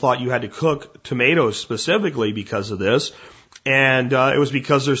time, people thought you had to cook tomatoes specifically because of this. And it was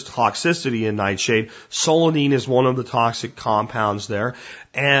because there's toxicity in nightshade. Solanine is one of the toxic compounds there.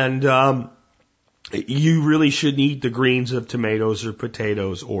 And you really shouldn't eat the greens of tomatoes or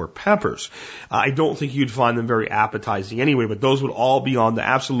potatoes or peppers. I don't think you'd find them very appetizing anyway, but those would all be on the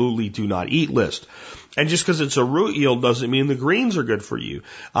absolutely do not eat list. And just because it's a root yield doesn't mean the greens are good for you.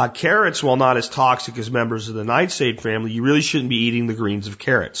 Carrots, while not as toxic as members of the nightshade family, you really shouldn't be eating the greens of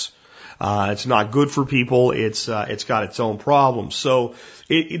carrots. It's not good for people. It's got its own problems. So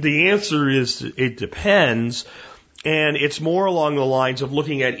the answer is it depends. And it's more along the lines of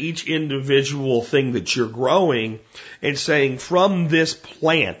looking at each individual thing that you're growing and saying, from this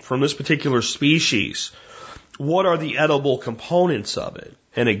plant, from this particular species, what are the edible components of it?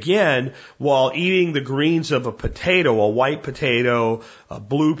 And again, while eating the greens of a potato, a white potato, a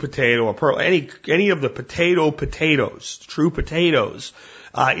blue potato, a purple, any of the potatoes, true potatoes,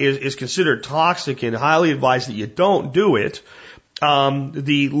 is considered toxic and highly advised that you don't do it.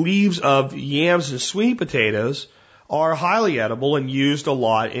 The leaves of yams and sweet potatoes are highly edible and used a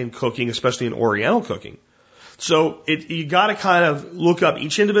lot in cooking, especially in Oriental cooking. So you got to kind of look up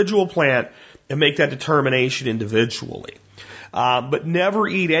each individual plant and make that determination individually. But never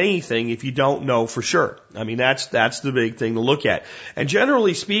eat anything if you don't know for sure. I mean, that's the big thing to look at. And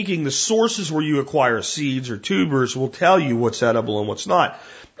generally speaking, the sources where you acquire seeds or tubers will tell you what's edible and what's not.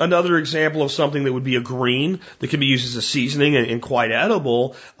 Another example of something that would be a green that can be used as a seasoning and quite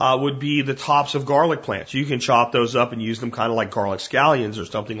edible would be the tops of garlic plants. You can chop those up and use them kind of like garlic scallions or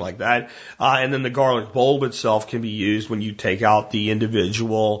something like that. And then the garlic bulb itself can be used when you take out the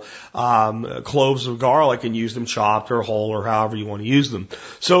individual cloves of garlic and use them chopped or whole or however you want to use them.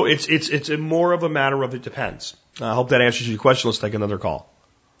 So it's more of a matter of it depends. I hope that answers your question. Let's take another call.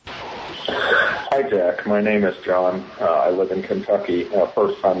 Hi, Jack. My name is John. I live in Kentucky,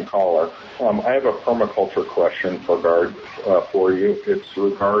 first-time caller. I have a permaculture question for you. It's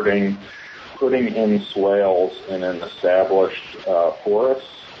regarding putting in swales in an established forest.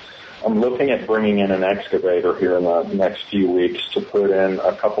 I'm looking at bringing in an excavator here in the next few weeks to put in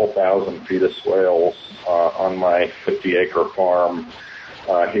a couple thousand feet of swales on my 50-acre farm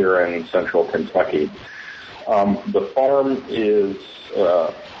here in central Kentucky. The farm is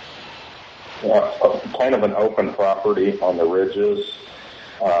kind of an open property on the ridges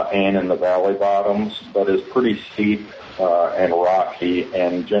and in the valley bottoms, but is pretty steep and rocky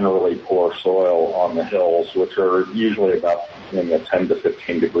and generally poor soil on the hills, which are usually about in the 10 to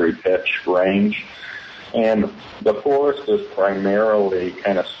 15 degree pitch range. And the forest is primarily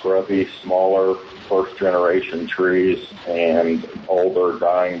kind of scrubby, smaller first-generation trees and older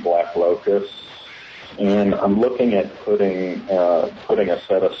dying black locusts. And I'm looking at putting a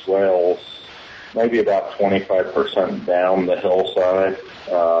set of swales maybe about 25% down the hillside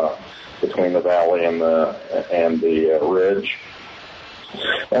between the valley and the ridge.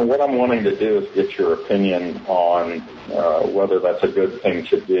 And what I'm wanting to do is get your opinion on whether that's a good thing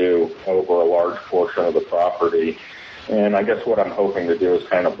to do over a large portion of the property. And I guess what I'm hoping to do is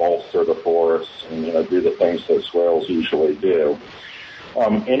kind of bolster the forest and do the things that swales usually do.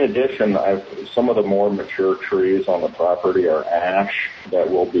 In addition, some of the more mature trees on the property are ash that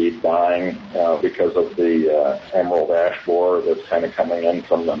will be dying because of the emerald ash borer that's kind of coming in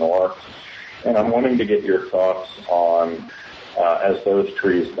from the north. And I'm wanting to get your thoughts on, as those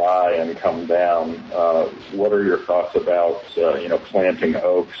trees die and come down, what are your thoughts about, planting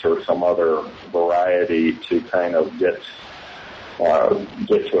oaks or some other variety to kind of get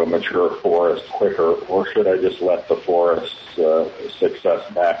to a mature forest quicker, or should I just let the forest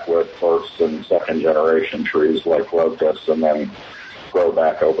success back with first and second generation trees like locusts and then grow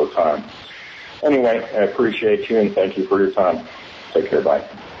back over time? Anyway, I appreciate you and thank you for your time. Take care. Bye.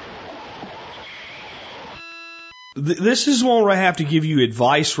 This is one where I have to give you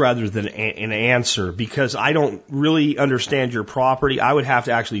advice rather than an answer because I don't really understand your property. I would have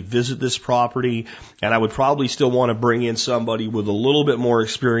to actually visit this property, and I would probably still want to bring in somebody with a little bit more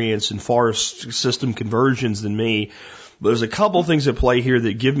experience in forest system conversions than me. There's a couple things at play here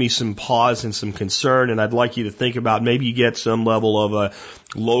that give me some pause and some concern, and I'd like you to think about maybe you get some level of a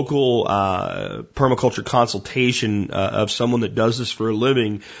local permaculture consultation of someone that does this for a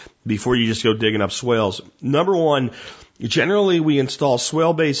living before you just go digging up swales. Number one, generally we install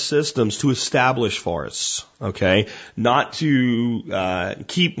swale-based systems to establish forests, okay? Not to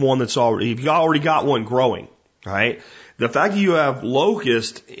keep one that's already, if you already got one growing, right? The fact that you have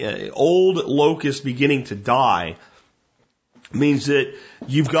old locust beginning to die, means that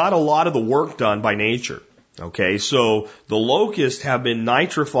you've got a lot of the work done by nature. Okay, so the locusts have been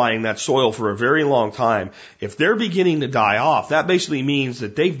nitrifying that soil for a very long time. If they're beginning to die off, that basically means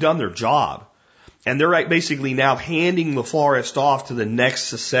that they've done their job. And they're basically now handing the forest off to the next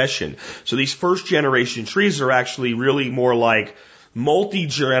succession. So these first generation trees are actually really more like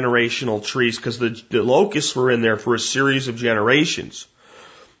multi-generational trees because the locusts were in there for a series of generations.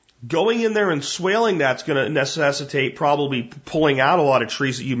 Going in there and swaling that's going to necessitate probably pulling out a lot of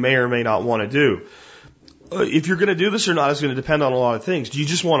trees that you may or may not want to do. If you're going to do this or not is going to depend on a lot of things. Do you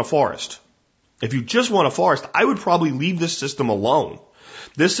just want a forest? If you just want a forest, I would probably leave this system alone.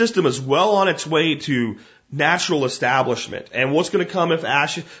 This system is well on its way to natural establishment. And what's going to come if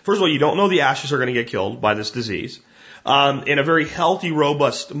ashes... First of all, you don't know the ashes are going to get killed by this disease. In a very healthy,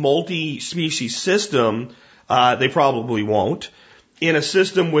 robust, multi-species system, they probably won't. In a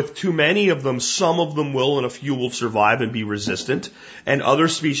system with too many of them, some of them will and a few will survive and be resistant, and other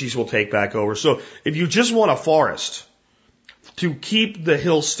species will take back over. So if you just want a forest to keep the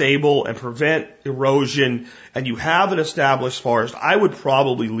hill stable and prevent erosion, and you have an established forest, I would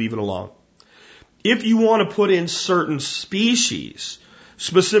probably leave it alone. If you want to put in certain species,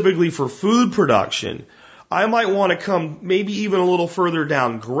 specifically for food production, I might want to come maybe even a little further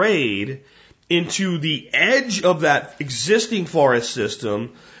down grade into the edge of that existing forest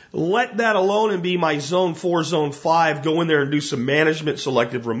system, let that alone and be my zone 4, zone 5, go in there and do some management,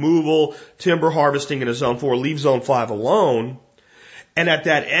 selective removal, timber harvesting in a zone 4, leave zone 5 alone. And at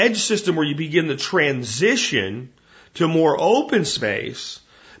that edge system where you begin the transition to more open space,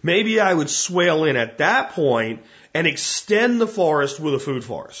 maybe I would swale in at that point and extend the forest with a food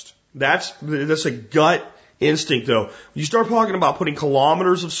forest. That's a gut instinct, though. When you start talking about putting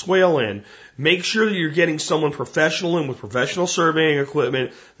kilometers of swale in, make sure that you're getting someone professional in with professional surveying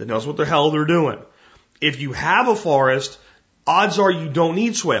equipment that knows what the hell they're doing. If you have a forest, odds are you don't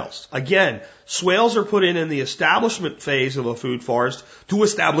need swales. Again, swales are put in the establishment phase of a food forest to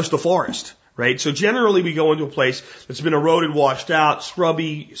establish the forest, right? So generally we go into a place that's been eroded, washed out,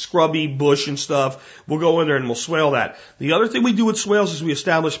 scrubby bush and stuff. We'll go in there and we'll swale that. The other thing we do with swales is we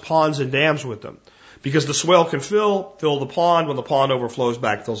establish ponds and dams with them. Because the swale can fill the pond. When the pond overflows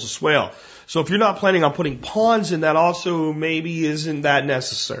back, fills the swale. So if you're not planning on putting ponds in, that also maybe isn't that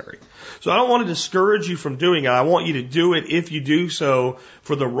necessary. So I don't want to discourage you from doing it. I want you to do it if you do so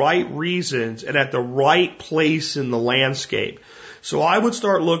for the right reasons and at the right place in the landscape. So I would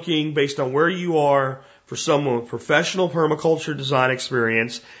start looking based on where you are for someone with professional permaculture design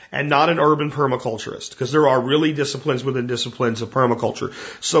experience and not an urban permaculturist, because there are really disciplines within disciplines of permaculture.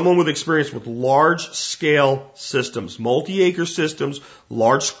 Someone with experience with large-scale systems, multi-acre systems,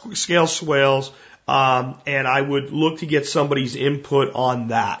 large-scale swales, and I would look to get somebody's input on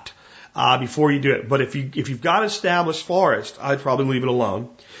that before you do it. But if you've got established forest, I'd probably leave it alone.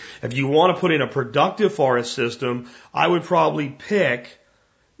 If you want to put in a productive forest system, I would probably pick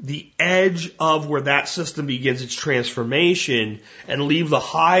the edge of where that system begins its transformation and leave the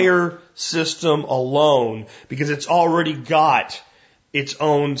higher system alone because it's already got its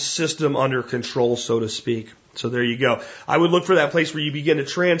own system under control, so to speak. So there you go. I would look for that place where you begin to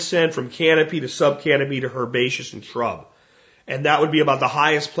transcend from canopy to subcanopy to herbaceous and shrub. And that would be about the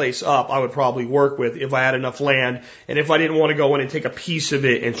highest place up I would probably work with if I had enough land and if I didn't want to go in and take a piece of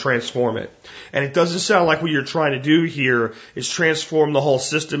it and transform it. And it doesn't sound like what you're trying to do here is transform the whole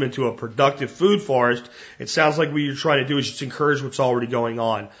system into a productive food forest. It sounds like what you're trying to do is just encourage what's already going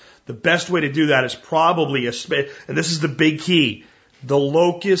on. The best way to do that is probably, and this is the big key, the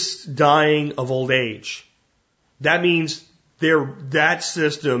locusts dying of old age. That means that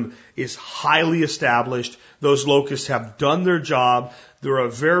system is highly established. Those locusts have done their job. They're a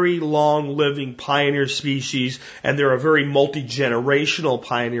very long-living pioneer species, and they're a very multi-generational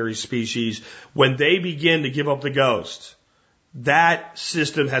pioneer species. When they begin to give up the ghost, that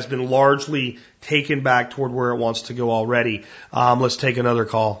system has been largely taken back toward where it wants to go already. Let's take another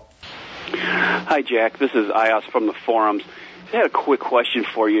call. Hi, Jack. This is Ios from the forums. I had a quick question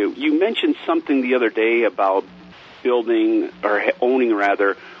for you. You mentioned something the other day about building, or owning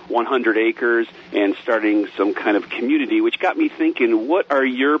rather, 100 acres and starting some kind of community, which got me thinking, what are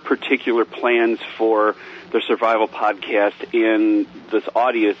your particular plans for the Survival Podcast in this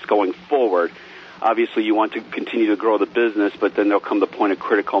audience going forward? Obviously, you want to continue to grow the business, but then there'll come the point of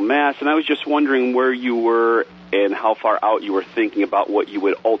critical mass, and I was just wondering where you were and how far out you were thinking about what you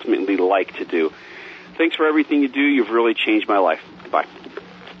would ultimately like to do. Thanks for everything you do. You've really changed my life. Goodbye.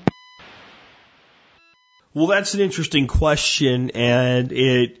 Well, that's an interesting question, and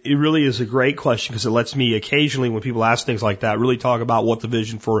it really is a great question because it lets me occasionally, when people ask things like that, really talk about what the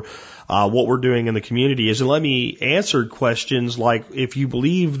vision for what we're doing in the community is. And let me answer questions like, if you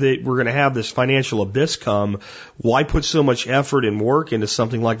believe that we're going to have this financial abyss come, why put so much effort and work into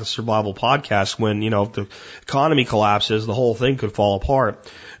something like the Survival Podcast when, if the economy collapses, the whole thing could fall apart?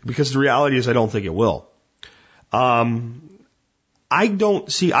 Because the reality is I don't think it will.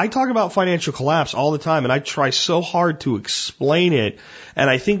 I talk about financial collapse all the time, and I try so hard to explain it, and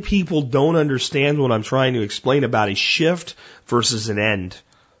I think people don't understand what I'm trying to explain about a shift versus an end.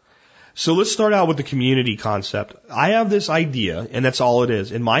 So let's start out with the community concept. I have this idea, and that's all it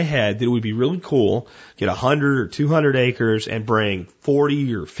is, in my head, that it would be really cool, get 100 or 200 acres and bring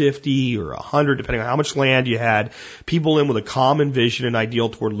 40 or 50 or 100, depending on how much land you had, people in with a common vision and ideal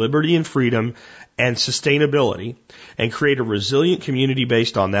toward liberty and freedom and sustainability, and create a resilient community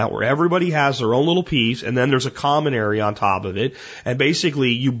based on that, where everybody has their own little piece, and then there's a common area on top of it, and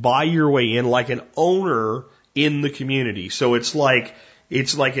basically you buy your way in like an owner in the community. So it's like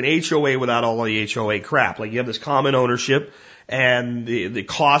an HOA without all the HOA crap. Like you have this common ownership, and the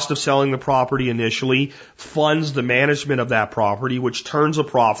cost of selling the property initially funds the management of that property, which turns a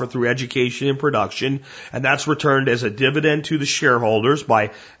profit through education and production, and that's returned as a dividend to the shareholders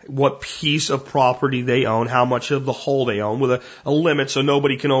by what piece of property they own, how much of the whole they own, with a limit so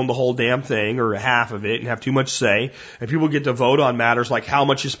nobody can own the whole damn thing or half of it and have too much say. And people get to vote on matters like how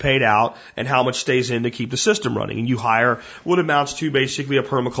much is paid out and how much stays in to keep the system running. And you hire what amounts to basically a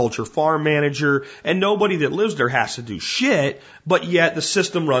permaculture farm manager, and nobody that lives there has to do shit. But yet the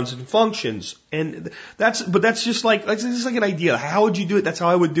system runs and functions. And that's just like an idea. How would you do it? That's how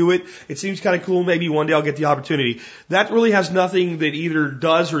I would do it. It seems kind of cool. Maybe one day I'll get the opportunity. That really has nothing that either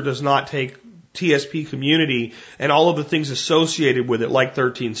does or does not take TSP community and all of the things associated with it, like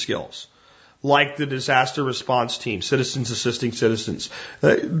 13 skills, like the disaster response team, citizens assisting citizens,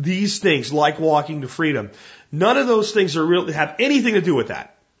 these things like walking to freedom. None of those things are really have anything to do with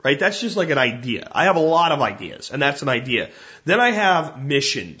that, right? That's just like an idea. I have a lot of ideas, and that's an idea. Then I have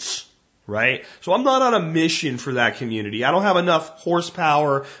missions, right? So I'm not on a mission for that community. I don't have enough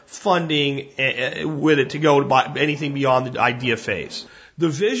horsepower, funding with it to go to anything beyond the idea phase. The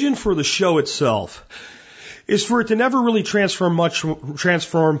vision for the show itself is for it to never really transform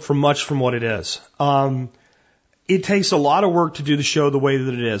from much from what it is. It takes a lot of work to do the show the way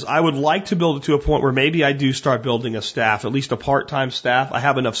that it is. I would like to build it to a point where maybe I do start building a staff, at least a part-time staff. I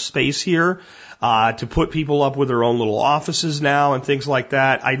have enough space here to put people up with their own little offices now and things like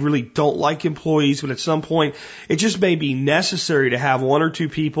that. I really don't like employees, but at some point it just may be necessary to have one or two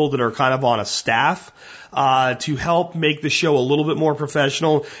people that are kind of on a staff to help make the show a little bit more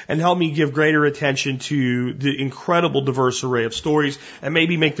professional and help me give greater attention to the incredible diverse array of stories and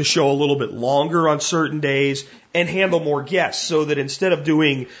maybe make the show a little bit longer on certain days and handle more guests so that instead of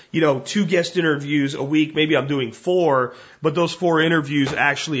doing, 2 guest interviews a week, maybe I'm doing 4, but those 4 interviews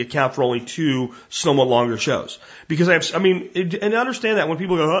actually account for only 2 somewhat longer shows. Because and understand that when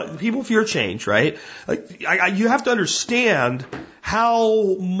people go, people fear change, right? You have to understand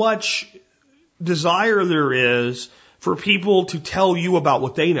how much desire there is for people to tell you about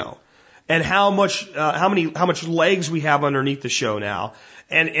what they know and how much legs we have underneath the show now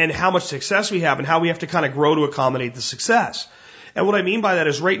and how much success we have and how we have to kind of grow to accommodate the success. And what I mean by that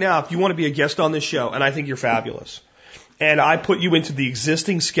is right now, if you want to be a guest on this show, and I think you're fabulous, and I put you into the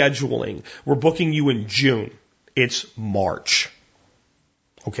existing scheduling, we're booking you in June. It's March.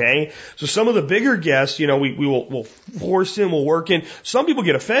 Okay? So some of the bigger guests, we'll force in, we'll work in. Some people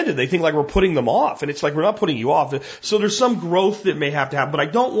get offended. They think like we're putting them off. And it's like we're not putting you off. So there's some growth that may have to happen. But I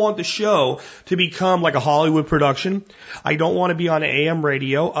don't want the show to become like a Hollywood production. I don't want to be on AM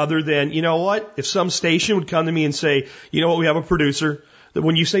radio other than, you know what? If some station would come to me and say, you know what, we have a producer that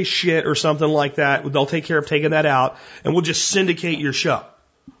when you say shit or something like that, they'll take care of taking that out and we'll just syndicate your show.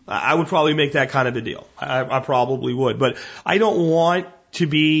 I would probably make that kind of a deal. I probably would. But I don't want to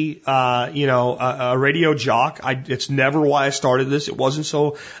be, a radio jock. It's never why I started this. It wasn't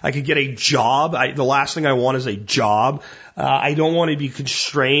so I could get a job. The last thing I want is a job. I don't want to be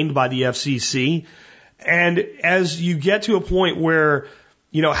constrained by the FCC. And as you get to a point where,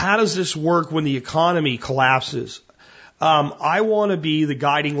 how does this work when the economy collapses? I want to be the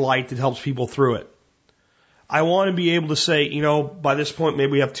guiding light that helps people through it. I want to be able to say, by this point,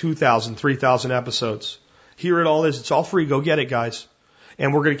 maybe we have 2,000, 3,000 episodes. Here it all is. It's all free. Go get it, guys.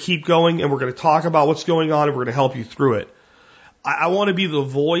 And we're going to keep going and we're going to talk about what's going on and we're going to help you through it. I want to be the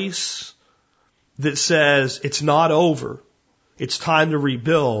voice that says it's not over. It's time to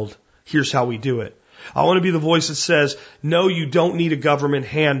rebuild. Here's how we do it. I want to be the voice that says, no, you don't need a government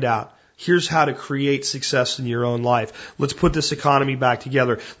handout. Here's how to create success in your own life. Let's put this economy back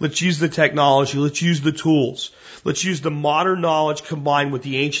together. Let's use the technology. Let's use the tools. Let's use the modern knowledge combined with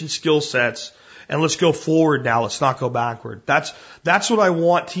the ancient skill sets. And let's go forward now. Let's not go backward. That's what I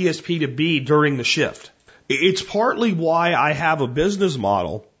want TSP to be during the shift. It's partly why I have a business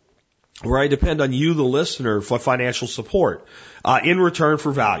model where I depend on you, the listener, for financial support in return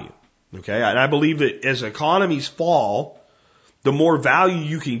for value. Okay, and I believe that as economies fall, the more value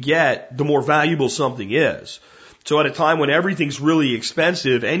you can get, the more valuable something is. So at a time when everything's really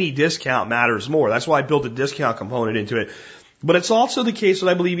expensive, any discount matters more. That's why I built a discount component into it. But it's also the case that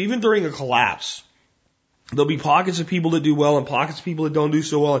I believe even during a collapse, there'll be pockets of people that do well and pockets of people that don't do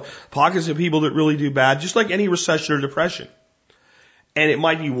so well and pockets of people that really do bad, just like any recession or depression. And it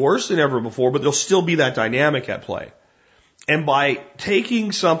might be worse than ever before, but there'll still be that dynamic at play. And by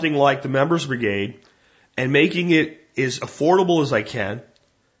taking something like the Members Brigade and making it as affordable as I can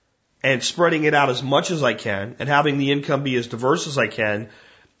and spreading it out as much as I can and having the income be as diverse as I can,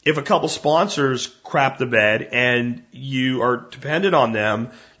 if a couple sponsors crap the bed and you are dependent on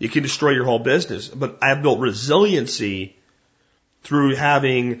them, you can destroy your whole business. But I have built resiliency through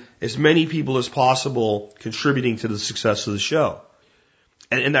having as many people as possible contributing to the success of the show.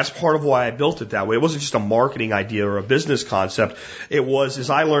 And that's part of why I built it that way. It wasn't just a marketing idea or a business concept. It was, as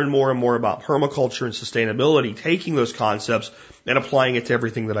I learned more and more about permaculture and sustainability, taking those concepts and applying it to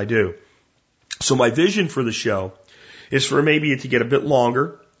everything that I do. So my vision for the show is for maybe it to get a bit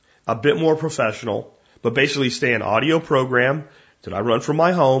longer, a bit more professional, but basically stay an audio program that I run from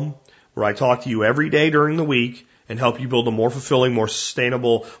my home, where I talk to you every day during the week and help you build a more fulfilling, more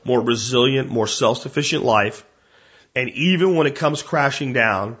sustainable, more resilient, more self-sufficient life. And even when it comes crashing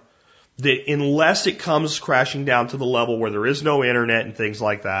down, that unless it comes crashing down to the level where there is no internet and things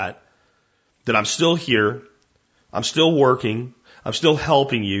like that, that I'm still here, I'm still working, I'm still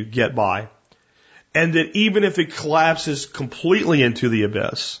helping you get by. And that even if it collapses completely into the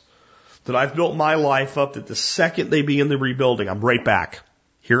abyss, that I've built my life up that the second they begin the rebuilding, I'm right back.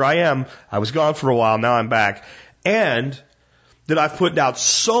 Here I am. I was gone for a while. Now I'm back. And that I've put out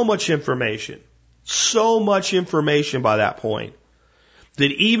so much information by that point,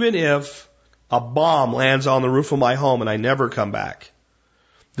 that even if a bomb lands on the roof of my home and I never come back,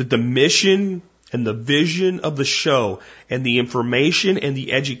 that the mission and the vision of the show and the information and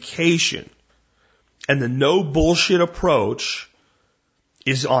the education and the no bullshit approach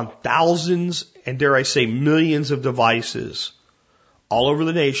is on thousands and dare I say millions of devices all over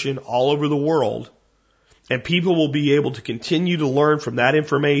the nation, all over the world, and people will be able to continue to learn from that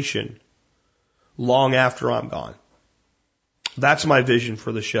information long after I'm gone. That's my vision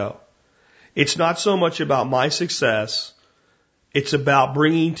for the show. It's not so much about my success. It's about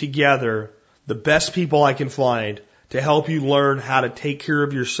bringing together the best people I can find to help you learn how to take care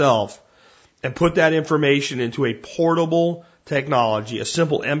of yourself and put that information into a portable technology, a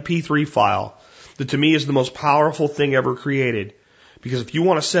simple MP3 file that to me is the most powerful thing ever created. Because if you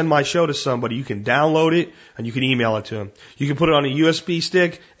want to send my show to somebody, you can download it and you can email it to them. You can put it on a USB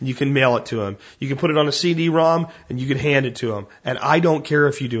stick and you can mail it to them. You can put it on a CD-ROM and you can hand it to them. And I don't care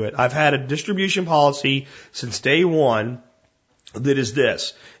if you do it. I've had a distribution policy since day one that is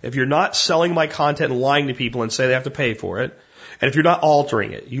this. If you're not selling my content and lying to people and say they have to pay for it, and if you're not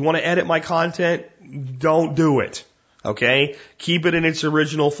altering it, you want to edit my content, don't do it. Okay? Keep it in its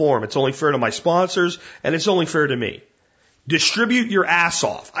original form. It's only fair to my sponsors and it's only fair to me. Distribute your ass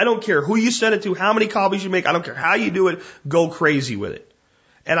off. I don't care who you send it to, how many copies you make. I don't care how you do it. Go crazy with it.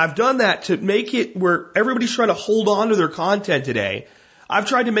 And I've done that to make it where everybody's trying to hold on to their content today. I've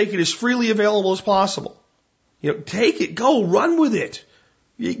tried to make it as freely available as possible. You know, take it, go, run with it.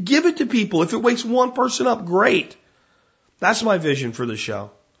 Give it to people. If it wakes one person up, great. That's my vision for the show.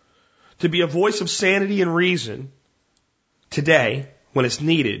 To be a voice of sanity and reason today when it's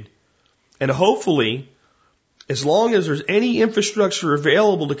needed. And hopefully, as long as there's any infrastructure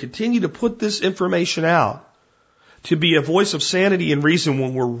available to continue to put this information out, to be a voice of sanity and reason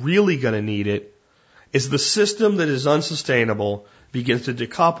when we're really going to need it, as the system that is unsustainable begins to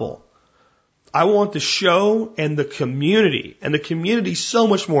decouple. I want the show and the community so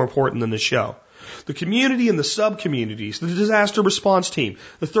much more important than the show. The community and the sub-communities, the disaster response team,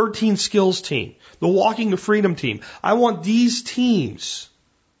 the 13 skills team, the walking to freedom team. I want these teams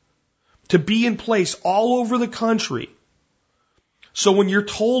to be in place all over the country. So when you're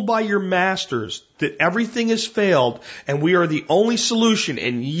told by your masters that everything has failed and we are the only solution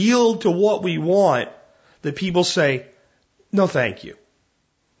and yield to what we want, that people say, no thank you.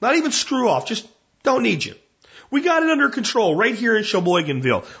 Not even screw off, just don't need you. We got it under control right here in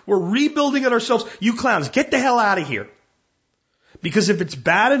Sheboyganville. We're rebuilding it ourselves. You clowns, get the hell out of here. Because if it's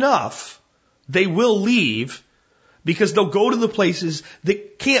bad enough, they will leave because they'll go to the places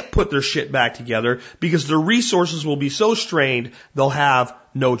that can't put their shit back together because their resources will be so strained they'll have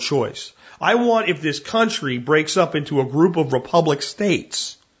no choice. I want, if this country breaks up into a group of republic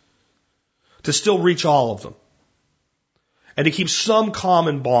states, to still reach all of them. And to keep some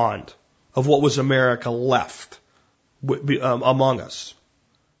common bond of what was America left among us.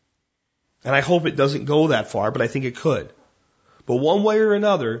 And I hope it doesn't go that far, but I think it could. But one way or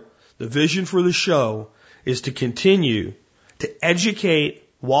another, the vision for the show is to continue to educate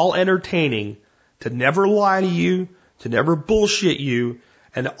while entertaining, to never lie to you, to never bullshit you,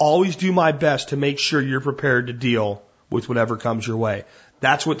 and to always do my best to make sure you're prepared to deal with whatever comes your way.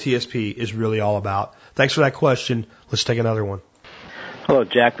 That's what TSP is really all about. Thanks for that question. Let's take another one. Hello,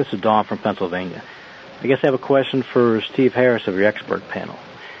 Jack. This is Don from Pennsylvania. I guess I have a question for Steve Harris of your expert panel.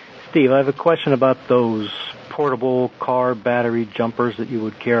 Steve, I have a question about those portable car battery jumpers that you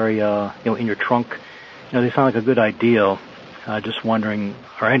would carry, in your trunk. They sound like a good idea. Just wondering,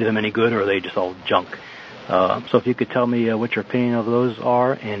 are any of them any good, or are they just all junk? So if you could tell me what your opinion of those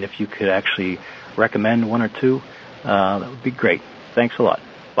are, and if you could actually recommend one or two, that would be great. Thanks a lot.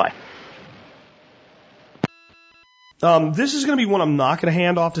 Bye. This is going to be one I'm not going to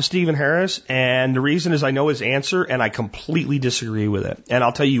hand off to Stephen Harris, and the reason is I know his answer, and I completely disagree with it. And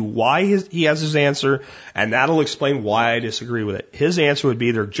I'll tell you why he has his answer, and that'll explain why I disagree with it. His answer would be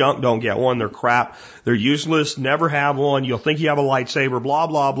they're junk, don't get one, they're crap, they're useless, never have one, you'll think you have a lightsaber, blah,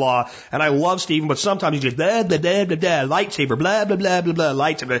 blah, blah. And I love Stephen, but sometimes he just blah, blah, blah, blah, blah, lightsaber, blah, blah, blah, blah, blah,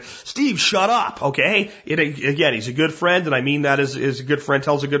 lightsaber. Steve, shut up, okay? Again, he's a good friend, and I mean that as a good friend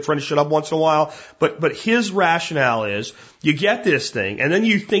tells a good friend to shut up once in a while, but his rationale is you get this thing, and then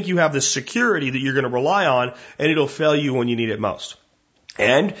you think you have this security that you're going to rely on, and it'll fail you when you need it most.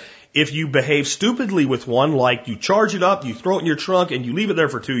 And if you behave stupidly with one, like you charge it up, you throw it in your trunk, and you leave it there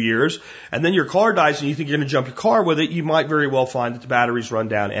for 2 years, and then your car dies and you think you're going to jump your car with it, you might very well find that the battery's run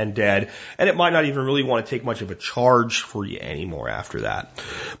down and dead, and it might not even really want to take much of a charge for you anymore after that.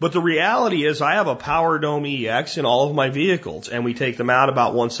 But the reality is I have a Power Dome EX in all of my vehicles, and we take them out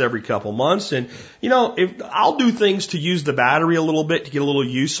about once every couple months, and if I'll do things to use the battery a little bit to get a little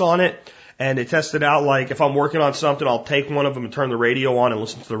use on it. And to test it out, like if I'm working on something, I'll take one of them and turn the radio on and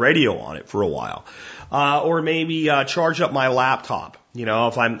listen to the radio on it for a while. Or maybe charge up my laptop.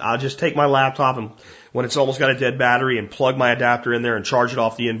 I'll just take my laptop and when it's almost got a dead battery and plug my adapter in there and charge it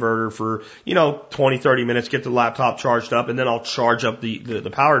off the inverter for, 20, 30 minutes, get the laptop charged up, and then I'll charge up the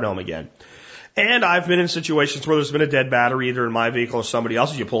Power Dome again. And I've been in situations where there's been a dead battery either in my vehicle or somebody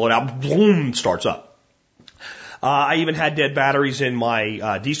else's. You pull it out, boom, starts up. I even had dead batteries in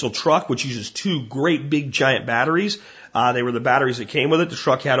my diesel truck, which uses 2 great big giant batteries. They were the batteries that came with it. The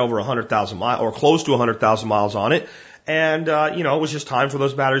truck had over 100,000 miles, or close to 100,000 miles on it. And, it was just time for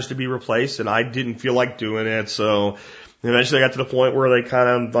those batteries to be replaced, and I didn't feel like doing it. So eventually I got to the point where they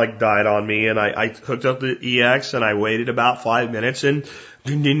kind of like died on me, and I hooked up the EX, and I waited about 5 minutes, and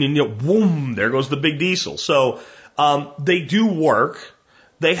boom, there goes the big diesel. So they do work.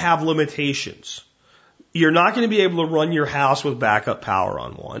 They have limitations. You're not going to be able to run your house with backup power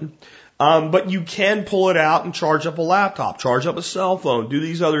on one. But you can pull it out and charge up a laptop, charge up a cell phone, do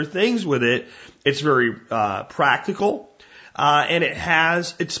these other things with it. It's very practical, and it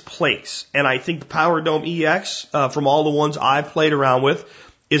has its place. And I think the Power Dome EX, from all the ones I've played around with,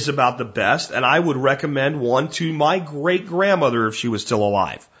 is about the best. And I would recommend one to my great-grandmother if she was still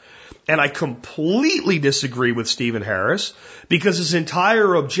alive. And I completely disagree with Stephen Harris because his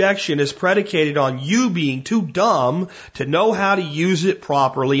entire objection is predicated on you being too dumb to know how to use it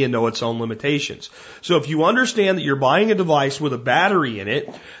properly and know its own limitations. So if you understand that you're buying a device with a battery in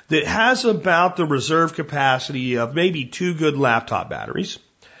it that has about the reserve capacity of maybe 2 good laptop batteries,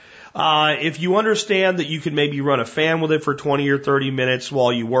 if you understand that you can maybe run a fan with it for 20 or 30 minutes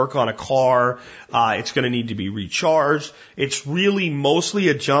while you work on a car, it's going to need to be recharged. It's really mostly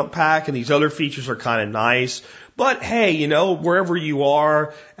a jump pack, and these other features are kind of nice. But hey, wherever you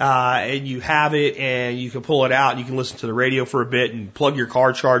are, and you have it and you can pull it out and you can listen to the radio for a bit and plug your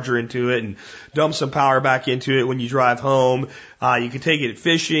car charger into it and dump some power back into it when you drive home. You can take it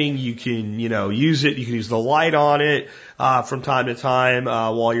fishing. You can, use it. You can use the light on it, from time to time,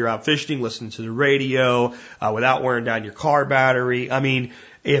 while you're out fishing, listen to the radio, without wearing down your car battery. I mean,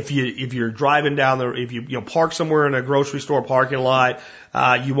 if you're driving down if you park somewhere in a grocery store parking lot,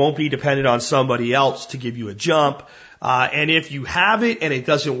 you won't be dependent on somebody else to give you a jump. And if you have it and it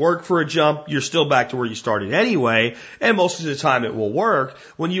doesn't work for a jump, you're still back to where you started anyway. And most of the time it will work.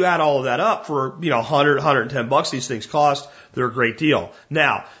 When you add all of that up for, $100-110 these things cost, they're a great deal.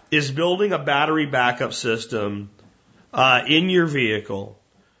 Now, is building a battery backup system, in your vehicle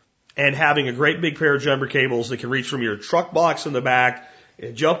and having a great big pair of jumper cables that can reach from your truck box in the back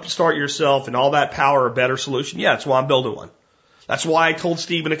and jump start yourself and all that power a better solution? Yeah, that's why I'm building one. That's why I told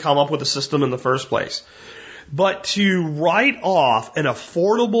Stephen to come up with a system in the first place. But to write off an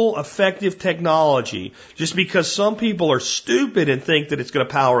affordable, effective technology just because some people are stupid and think that it's going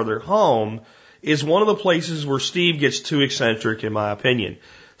to power their home is one of the places where Steve gets too eccentric, in my opinion.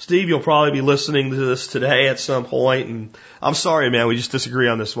 Steve, you'll probably be listening to this today at some point, and I'm sorry, man, we just disagree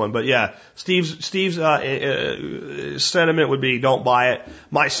on this one. But yeah, Steve's sentiment would be don't buy it.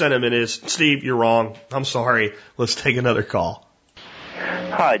 My sentiment is, Steve, you're wrong. I'm sorry. Let's take another call.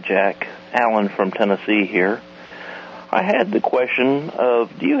 Hi, Jack. Alan from Tennessee here. I had the question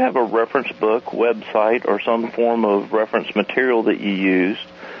of, do you have a reference book, website, or some form of reference material that you use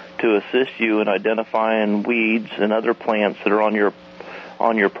to assist you in identifying weeds and other plants that are on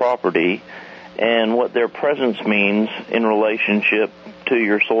your property and what their presence means in relationship to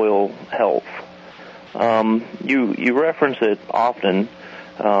your soil health? You reference it often.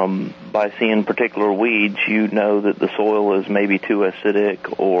 By seeing particular weeds, you know that the soil is maybe too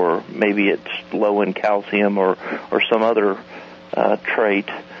acidic, or maybe it's low in calcium, or some other trait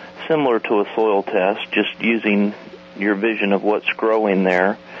similar to a soil test, just using your vision of what's growing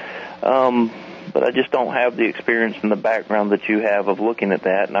there. But I just don't have the experience and the background that you have of looking at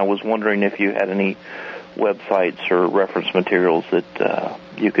that, and I was wondering if you had any websites or reference materials that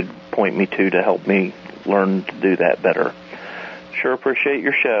you could point me to help me learn to do that better. Sure appreciate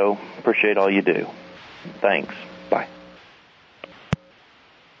your show. Appreciate all you do. Thanks. Bye.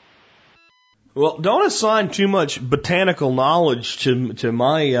 Well, don't assign too much botanical knowledge to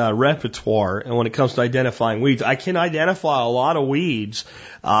my repertoire. And when it comes to identifying weeds, I can identify a lot of weeds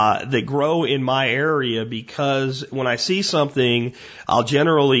that grow in my area because when I see something, I'll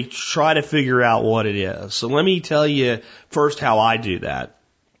generally try to figure out what it is. So let me tell you first how I do that.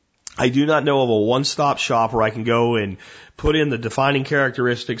 I do not know of a one-stop shop where I can go and put in the defining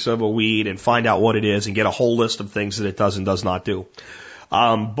characteristics of a weed and find out what it is and get a whole list of things that it does and does not do.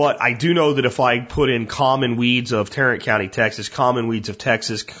 But I do know that if I put in common weeds of Tarrant County, Texas, common weeds of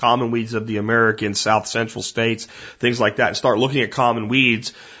Texas, common weeds of the American South Central states, things like that, and start looking at common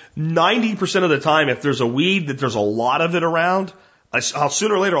weeds, 90% of the time, if there's a weed that there's a lot of it around,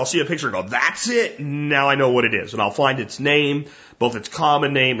 sooner or later I'll see a picture and go, that's it. Now I know what it is. And I'll find its name, both its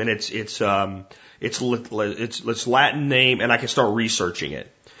common name and its Latin name, and I can start researching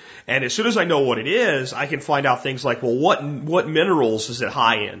it. And as soon as I know what it is, I can find out things like, well, what minerals is it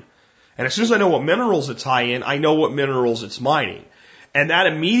high in? And as soon as I know what minerals it's high in, I know what minerals it's mining. And that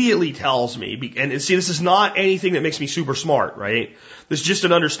immediately tells me, and see, this is not anything that makes me super smart, right? This is just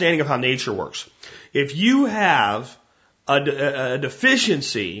an understanding of how nature works. If you have a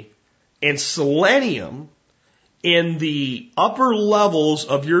deficiency in selenium in the upper levels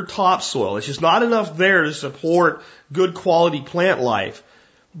of your topsoil, it's just not enough there to support good quality plant life,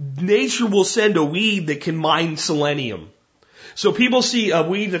 nature will send a weed that can mine selenium. So people see a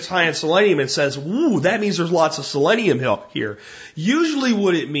weed that's high in selenium and says, ooh, that means there's lots of selenium here. Usually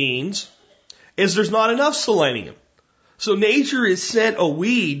what it means is there's not enough selenium. So nature has sent a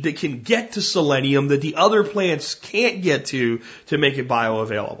weed that can get to selenium that the other plants can't get to make it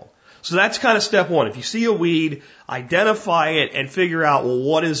bioavailable. So that's kind of step one. If you see a weed, identify it and figure out, well,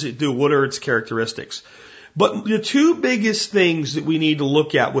 what does it do? What are its characteristics? But the two biggest things that we need to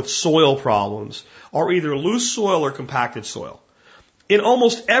look at with soil problems are either loose soil or compacted soil. In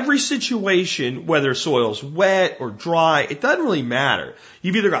almost every situation, whether soil's wet or dry, it doesn't really matter.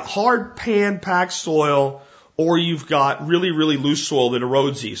 You've either got hard pan-packed soil or you've got really, really loose soil that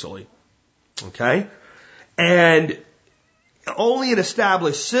erodes easily. Okay? And only an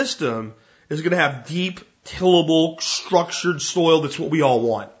established system is going to have deep, tillable, structured soil. That's what we all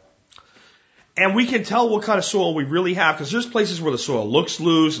want. And we can tell what kind of soil we really have because there's places where the soil looks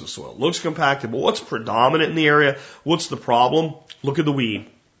loose and the soil looks compacted. But what's predominant in the area? What's the problem? Look at the weed.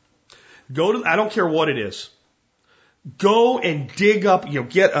 I don't care what it is. Go and dig up,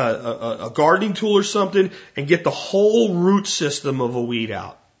 get a gardening tool or something and get the whole root system of a weed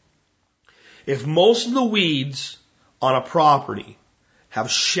out. If most of the weeds on a property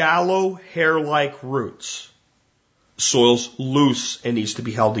have shallow hair-like roots, the soil's loose and needs to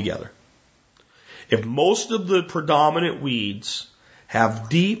be held together. If most of the predominant weeds have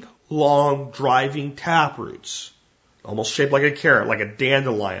deep, long, driving tap roots, almost shaped like a carrot, like a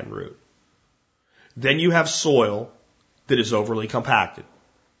dandelion root, then you have soil that is overly compacted.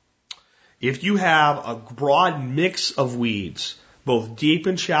 If you have a broad mix of weeds, both deep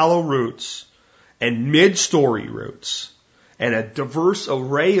and shallow roots and mid-story roots, and a diverse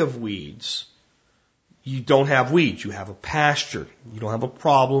array of weeds, you don't have weeds. You have a pasture. You don't have a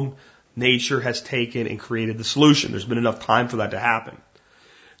problem. Nature has taken and created the solution. There's been enough time for that to happen.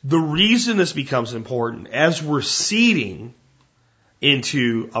 The reason this becomes important, as we're seeding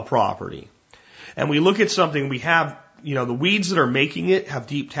into a property, and we look at something, we have, the weeds that are making it have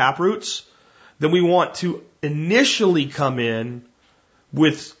deep tap roots, then we want to initially come in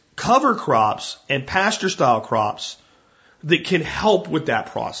with cover crops and pasture-style crops that can help with that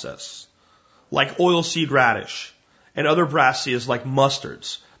process, like oilseed radish and other brassicas like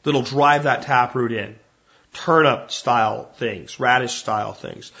mustards that'll drive that taproot in. Turnip-style things, radish-style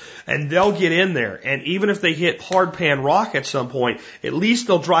things. And they'll get in there. And even if they hit hard pan rock at some point, at least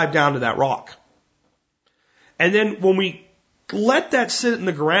they'll drive down to that rock. And then when we let that sit in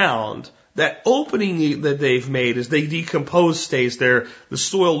the ground, that opening that they've made as they decompose stays there, the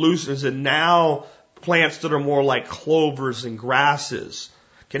soil loosens, and now plants that are more like clovers and grasses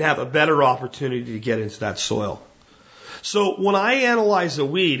can have a better opportunity to get into that soil. So when I analyze a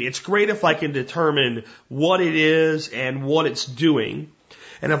weed, it's great if I can determine what it is and what it's doing.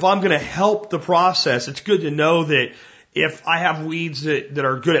 And if I'm going to help the process, it's good to know that if I have weeds that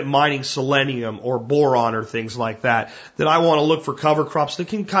are good at mining selenium or boron or things like that, then I want to look for cover crops that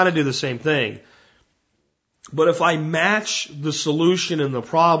can kind of do the same thing. But if I match the solution and the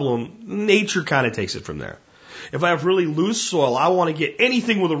problem, nature kind of takes it from there. If I have really loose soil, I want to get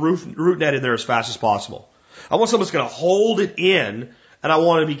anything with a root net in there as fast as possible. I want something that's going to hold it in, and I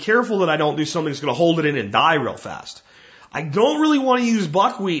want to be careful that I don't do something that's going to hold it in and die real fast. I don't really want to use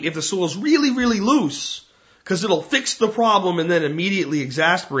buckwheat if the soil is really, really loose, because it'll fix the problem and then immediately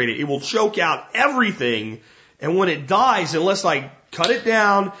exasperate it. It will choke out everything, and when it dies, unless I cut it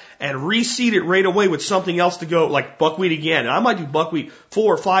down and reseed it right away with something else to go, like buckwheat again, and I might do buckwheat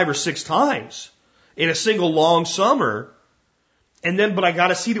 4 or 5 or 6 times in a single long summer, and then, but I got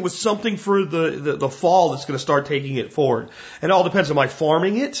to seed it with something for the fall that's going to start taking it forward. And it all depends. Am I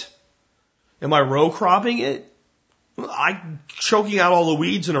farming it? Am I row cropping it? I'm choking out all the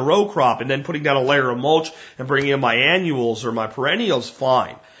weeds in a row crop and then putting down a layer of mulch and bringing in my annuals or my perennials,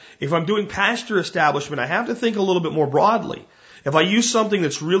 fine. If I'm doing pasture establishment, I have to think a little bit more broadly. If I use something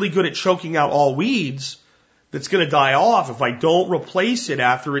that's really good at choking out all weeds, that's going to die off, if I don't replace it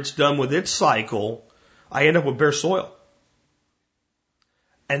after it's done with its cycle, I end up with bare soil.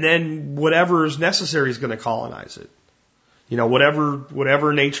 And then whatever is necessary is going to colonize it. You know,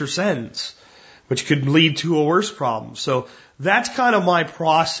 whatever nature sends, which could lead to a worse problem. So that's kind of my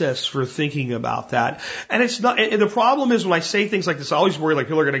process for thinking about that. And it's not, and the problem is when I say things like this, I always worry like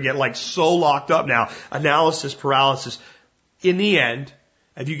people are going to get like so locked up now, analysis paralysis. In the end,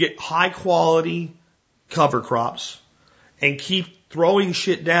 if you get high quality cover crops and keep throwing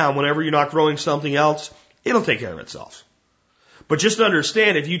shit down whenever you're not growing something else, it'll take care of itself. But just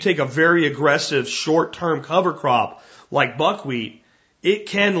understand, if you take a very aggressive short-term cover crop like buckwheat, it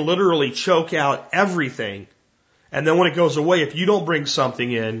can literally choke out everything. And then when it goes away, if you don't bring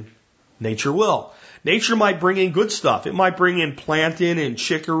something in, nature will. Nature might bring in good stuff. It might bring in plantain and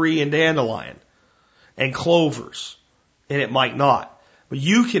chicory and dandelion and clovers. And it might not. But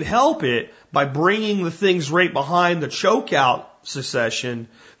you can help it by bringing the things right behind the choke out succession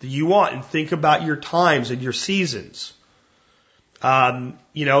that you want, and think about your times and your seasons.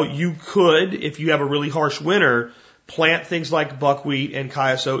 You know, you could, if you have a really harsh winter, plant things like buckwheat and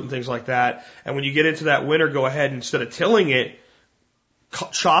cayuse and things like that. And when you get into that winter, go ahead and instead of tilling it,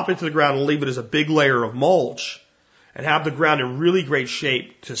 chop it to the ground and leave it as a big layer of mulch and have the ground in really great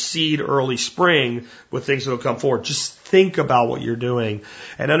shape to seed early spring with things that will come forward. Just think about what you're doing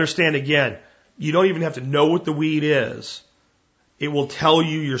and understand again, you don't even have to know what the weed is. It will tell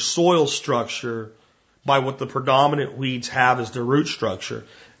you your soil structure by what the predominant weeds have as their root structure.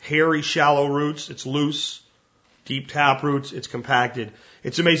 Hairy, shallow roots, it's loose. Deep tap roots, it's compacted.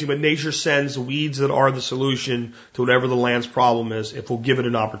 It's amazing, but nature sends weeds that are the solution to whatever the land's problem is if we'll give it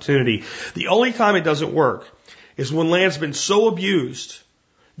an opportunity. The only time it doesn't work is when land's been so abused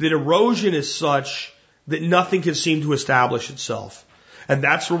that erosion is such that nothing can seem to establish itself. And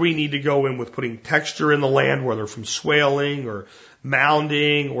that's where we need to go in with putting texture in the land, whether from swaling or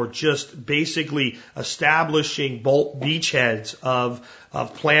mounding or just basically establishing beachheads of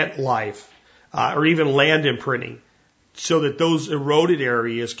plant life, or even land imprinting, so that those eroded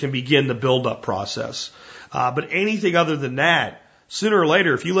areas can begin the build-up process. But anything other than that, sooner or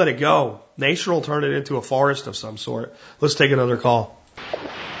later, if you let it go, nature will turn it into a forest of some sort. Let's take another call.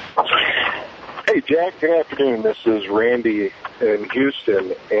 Hey, Jack, good afternoon. This is Randy in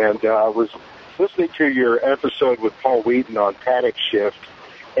Houston, and I was listening to your episode with Paul Wheaton on paddock shift,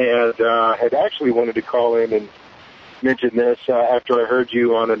 and had actually wanted to call in and mention this after I heard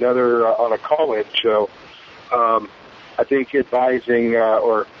you on on a call-in show. I think advising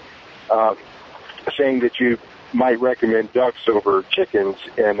or saying that you might recommend ducks over chickens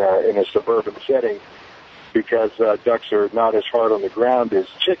in a suburban setting because ducks are not as hard on the ground as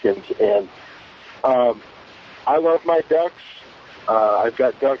chickens. And I love my ducks. I've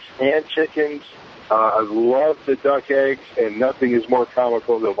got ducks and chickens. I love the duck eggs, and nothing is more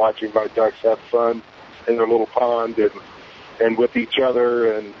comical than watching my ducks have fun in their little pond and with each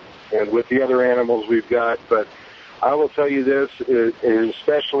other and with the other animals we've got. But I will tell you this,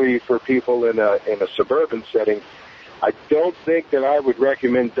 especially for people in a suburban setting, I don't think that I would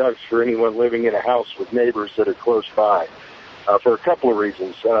recommend ducks for anyone living in a house with neighbors that are close by, for a couple of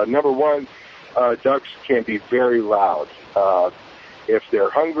reasons. Number one, ducks can be very loud. If they're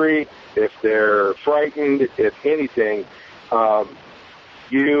hungry, if they're frightened, if anything,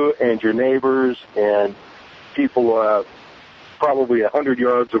 you and your neighbors and people probably 100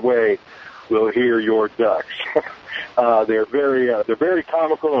 yards away will hear your ducks. They're very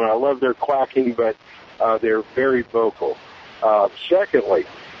comical, and I love their quacking, but they're very vocal. Secondly,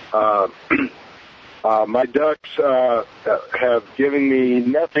 my ducks have given me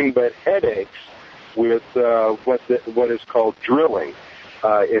nothing but headaches with what is called drilling.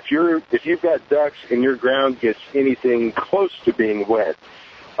 If you've got ducks and your ground gets anything close to being wet,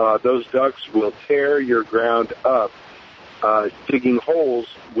 those ducks will tear your ground up, digging holes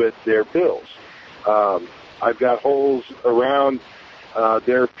with their bills. I've got holes around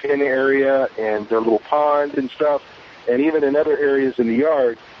their pen area and their little pond and stuff, and even in other areas in the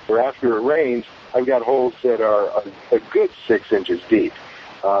yard where after it rains, I've got holes that are a good 6 inches deep.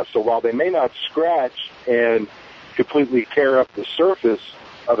 So while they may not scratch and completely tear up the surface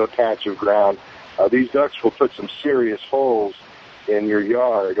of a patch of ground, these ducks will put some serious holes in your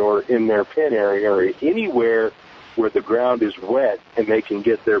yard or in their pen area or anywhere where the ground is wet and they can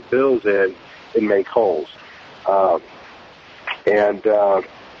get their bills in and make holes. And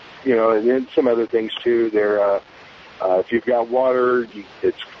then some other things too. If you've got water,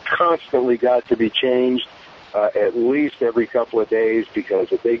 it's constantly got to be changed at least every couple of days,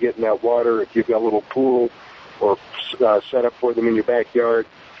 because if they get in that water, if you've got a little pool or set up for them in your backyard,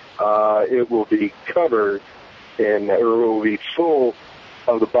 it will be covered and it will be full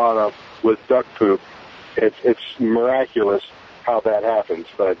of the bottom with duck poop. It's miraculous how that happens.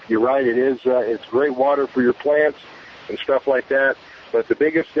 But you're right, it's great water for your plants and stuff like that. But the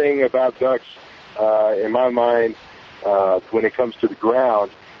biggest thing about ducks, in my mind, when it comes to the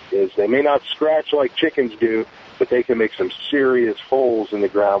ground, is they may not scratch like chickens do, but they can make some serious holes in the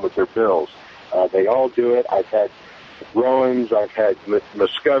ground with their bills. They all do it. I've had Rowans, I've had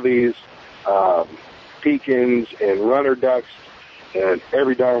Muscovies, pecans, and runner ducks, and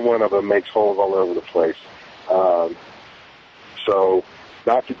every darn one of them makes holes all over the place. So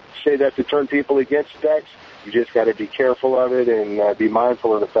not to say that to turn people against ducks, you just got to be careful of it and be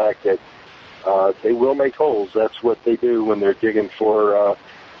mindful of the fact that they will make holes. That's what they do when they're digging for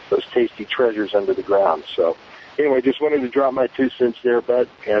those tasty treasures under the ground. So anyway, just wanted to drop my 2 cents there, Bud,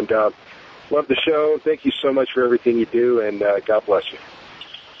 and love the show. Thank you so much for everything you do, and God bless you.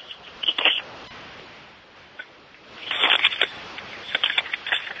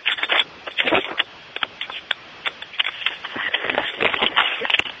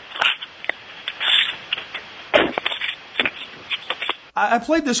 I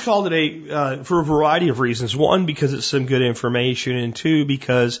played this call today for a variety of reasons. One, because it's some good information, and two,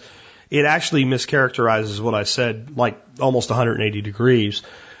 because it actually mischaracterizes what I said like almost 180 degrees.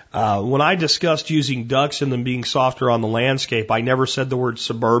 When I discussed using ducks and them being softer on the landscape, I never said the word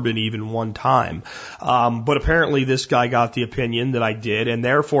suburban even one time. But apparently this guy got the opinion that I did, and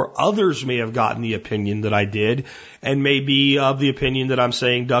therefore others may have gotten the opinion that I did, and may be of the opinion that I'm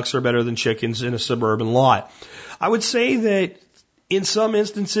saying ducks are better than chickens in a suburban lot. I would say that in some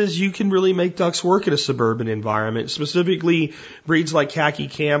instances, you can really make ducks work in a suburban environment. Specifically, breeds like Khaki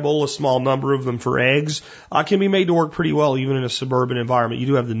Campbell, a small number of them for eggs, can be made to work pretty well even in a suburban environment. You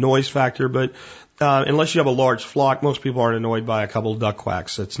do have the noise factor, but unless you have a large flock, most people aren't annoyed by a couple of duck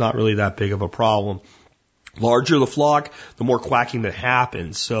quacks. It's not really that big of a problem. Larger the flock, the more quacking that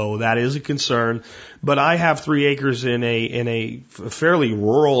happens. So that is a concern. But I have 3 acres in a fairly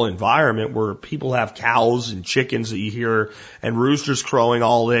rural environment where people have cows and chickens that you hear and roosters crowing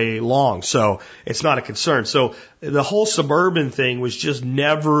all day long. So it's not a concern. So the whole suburban thing was just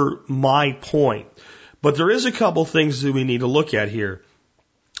never my point. But there is a couple things that we need to look at here.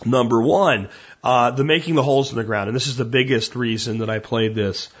 Number one, the making the holes in the ground. And this is the biggest reason that I played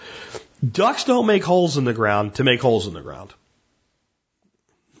this. Ducks don't make holes in the ground to make holes in the ground.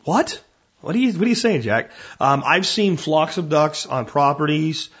 What? What are you saying, Jack? I've seen flocks of ducks on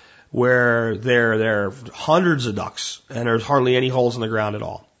properties where there are hundreds of ducks and there's hardly any holes in the ground at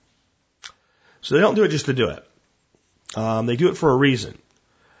all. So they don't do it just to do it. They do it for a reason.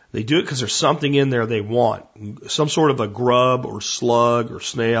 They do it because there's something in there they want. Some sort of a grub or slug or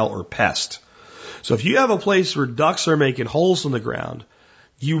snail or pest. So if you have a place where ducks are making holes in the ground,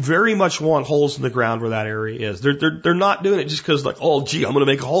 you very much want holes in the ground where that area is. They're not doing it just because like, oh, gee, I'm going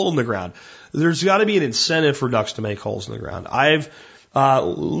to make a hole in the ground. There's got to be an incentive for ducks to make holes in the ground. I've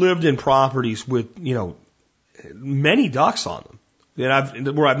lived in properties with, many ducks on them.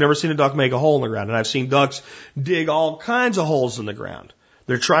 And where I've never seen a duck make a hole in the ground. And I've seen ducks dig all kinds of holes in the ground.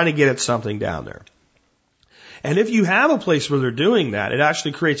 They're trying to get at something down there. And if you have a place where they're doing that, it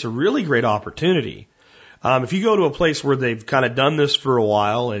actually creates a really great opportunity. If you go to a place where they've kind of done this for a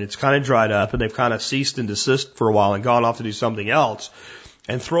while and it's kind of dried up and they've kind of ceased and desist for a while and gone off to do something else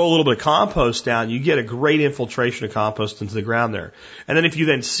and throw a little bit of compost down, you get a great infiltration of compost into the ground there. And then if you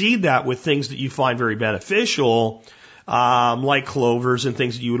then seed that with things that you find very beneficial, like clovers and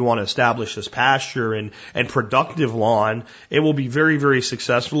things that you would want to establish as pasture and productive lawn, it will be very, very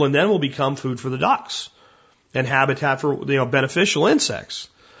successful and then will become food for the ducks and habitat for, beneficial insects.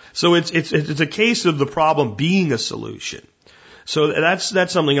 So it's a case of the problem being a solution. So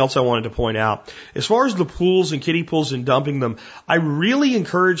that's something else I wanted to point out. As far as the pools and kiddie pools and dumping them, I really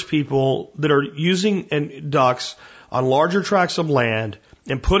encourage people that are using ducks on larger tracts of land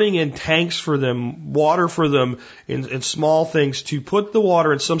and putting in tanks for them, water for them in small things, to put the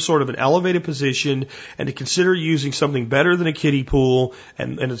water in some sort of an elevated position and to consider using something better than a kiddie pool,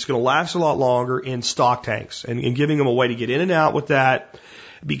 and it's going to last a lot longer, in stock tanks, and giving them a way to get in and out with that,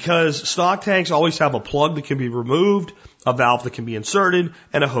 because stock tanks always have a plug that can be removed, a valve that can be inserted,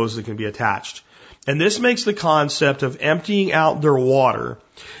 and a hose that can be attached. And this makes the concept of emptying out their water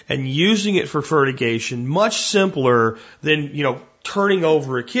and using it for fertigation much simpler than, turning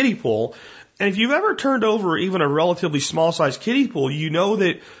over a kiddie pool. And if you've ever turned over even a relatively small sized kiddie pool, you know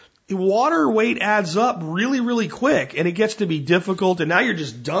that water weight adds up really, really quick, and it gets to be difficult. And now you're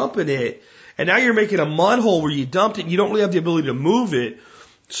just dumping it, and now you're making a mud hole where you dumped it and you don't really have the ability to move it.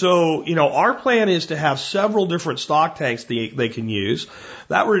 So, our plan is to have several different stock tanks they can use.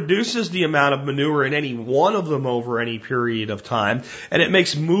 That reduces the amount of manure in any one of them over any period of time, and it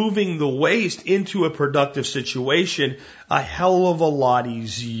makes moving the waste into a productive situation a hell of a lot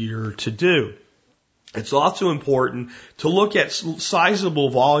easier to do. It's also important to look at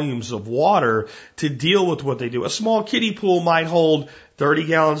sizable volumes of water to deal with what they do. A small kiddie pool might hold 30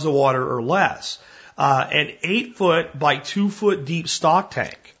 gallons of water or less. An 8-foot by 2-foot deep stock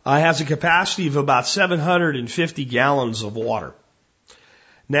tank has a capacity of about 750 gallons of water.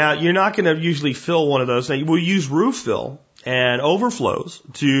 Now, you're not going to usually fill one of those. Now, we'll use roof fill and overflows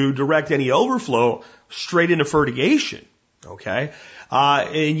to direct any overflow straight into fertigation. Okay?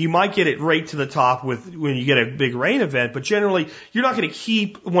 And you might get it right to the top when you get a big rain event, but generally you're not going to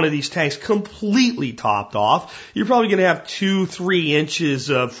keep one of these tanks completely topped off. You're probably going to have 2-3 inches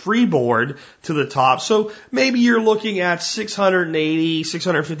of freeboard to the top. So maybe you're looking at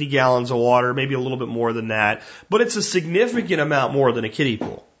 650 gallons of water, maybe a little bit more than that, but it's a significant amount more than a kiddie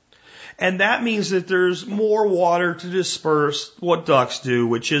pool. And that means that there's more water to disperse what ducks do,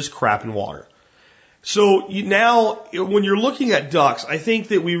 which is crap and water. So now, when you're looking at ducks, I think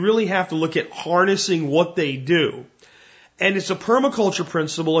that we really have to look at harnessing what they do. And it's a permaculture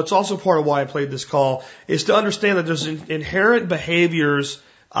principle. It's also part of why I played this call, is to understand that there's inherent behaviors,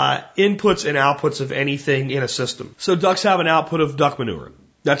 inputs and outputs of anything in a system. So ducks have an output of duck manure.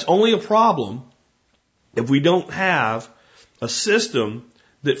 That's only a problem if we don't have a system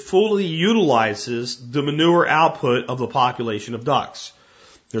that fully utilizes the manure output of the population of ducks.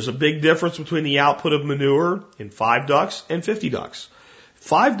 There's a big difference between the output of manure in 5 ducks and 50 ducks.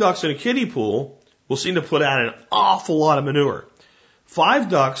 5 ducks in a kiddie pool will seem to put out an awful lot of manure. 5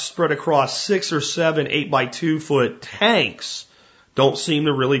 ducks spread across 6 or 7 8x2 foot tanks don't seem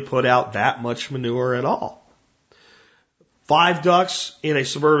to really put out that much manure at all. 5 ducks in a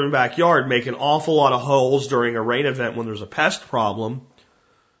suburban backyard make an awful lot of holes during a rain event when there's a pest problem.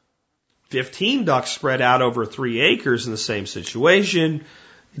 15 ducks spread out over 3 acres in the same situation,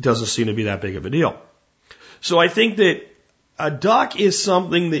 it doesn't seem to be that big of a deal. So I think that a duck is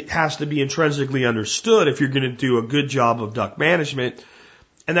something that has to be intrinsically understood if you're going to do a good job of duck management.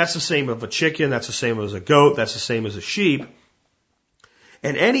 And that's the same of a chicken, that's the same as a goat, that's the same as a sheep.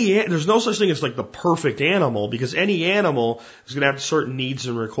 And there's no such thing as like the perfect animal, because any animal is going to have certain needs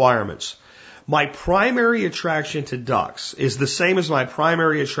and requirements. My primary attraction to ducks is the same as my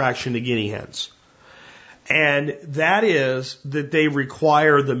primary attraction to guinea hens. And that is that they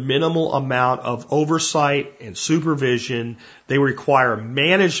require the minimal amount of oversight and supervision. They require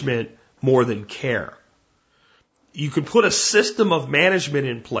management more than care. You could put a system of management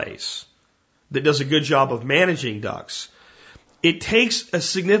in place that does a good job of managing ducks. It takes a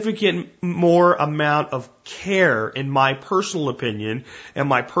significant more amount of care, in my personal opinion and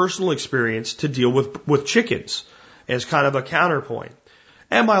my personal experience, to deal with chickens as kind of a counterpoint.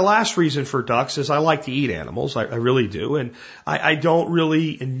 And my last reason for ducks is I like to eat animals. I really do. And I don't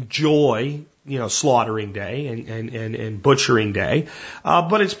really enjoy, slaughtering day and butchering day.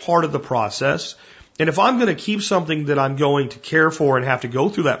 But it's part of the process. And if I'm going to keep something that I'm going to care for and have to go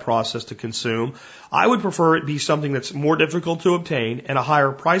through that process to consume, I would prefer it be something that's more difficult to obtain and a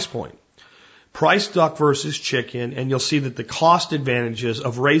higher price point. Price duck versus chicken, and you'll see that the cost advantages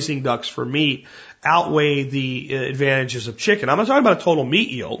of raising ducks for meat outweigh the advantages of chicken. I'm not talking about a total meat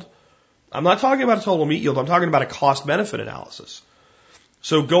yield. I'm talking about a cost benefit analysis.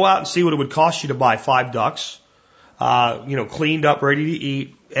 So go out and see what it would cost you to buy 5 ducks, cleaned up, ready to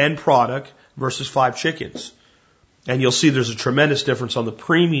eat, end product, versus 5 chickens. And you'll see there's a tremendous difference on the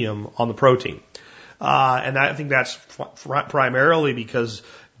premium on the protein. And I think that's primarily because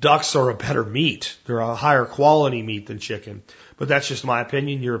ducks are a better meat. They're a higher quality meat than chicken. But that's just my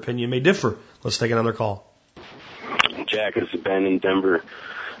opinion. Your opinion may differ. Let's take another call. Jack, this is Ben in Denver.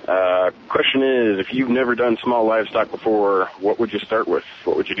 Question is, if you've never done small livestock before, what would you start with?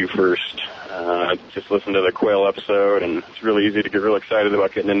 What would you do first? Just listen to the quail episode, and it's really easy to get real excited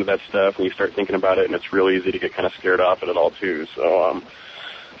about getting into that stuff when you start thinking about it, and it's really easy to get kind of scared off at it all, too. So,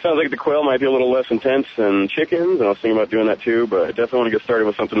 sounds like the quail might be a little less intense than chickens, and I was thinking about doing that, too, but I definitely want to get started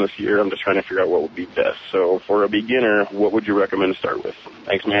with something this year. I'm just trying to figure out what would be best. So, for a beginner, what would you recommend to start with?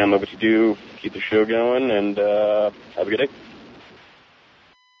 Thanks, man. Love what you do. Keep the show going, and have a good day.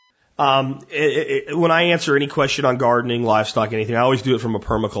 When I answer any question on gardening, livestock, anything, I always do it from a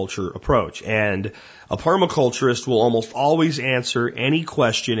permaculture approach. And a permaculturist will almost always answer any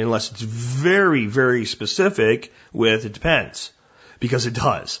question unless it's very, very specific with it depends. Because it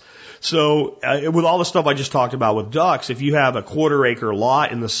does. So, with all the stuff I just talked about with ducks, if you have a 1/4 acre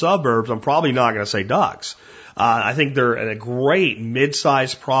lot in the suburbs, I'm probably not going to say ducks. I think they're a great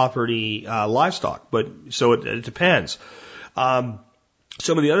mid-sized property, livestock, but so it depends.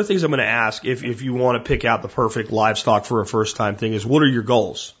 Some of the other things I'm going to ask if you want to pick out the perfect livestock for a first time thing is, what are your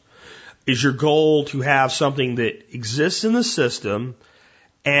goals? Is your goal to have something that exists in the system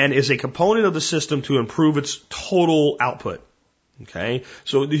and is a component of the system to improve its total output? Okay.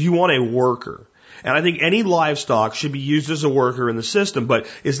 So you want a worker. And I think any livestock should be used as a worker in the system, but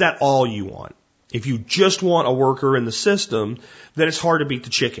is that all you want? If you just want a worker in the system, then it's hard to beat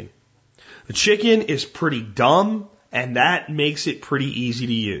the chicken. The chicken is pretty dumb, and that makes it pretty easy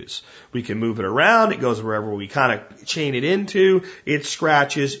to use. We can move it around. It goes wherever we kind of chain it into. It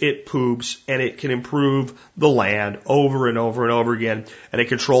scratches, it poops, and it can improve the land over and over and over again. And it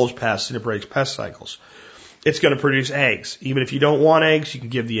controls pests and it breaks pest cycles. It's going to produce eggs. Even if you don't want eggs, you can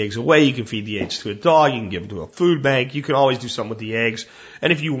give the eggs away. You can feed the eggs to a dog. You can give them to a food bank. You can always do something with the eggs.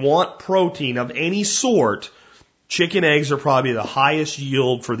 And if you want protein of any sort, chicken eggs are probably the highest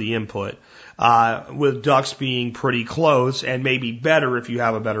yield for the input. With ducks being pretty close and maybe better if you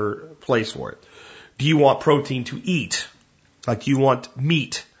have a better place for it. Do you want protein to eat? Like, do you want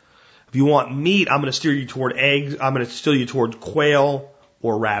meat? If you want meat, I'm going to steer you toward eggs. I'm going to steer you toward quail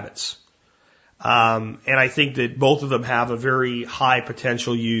or rabbits. And I think that both of them have a very high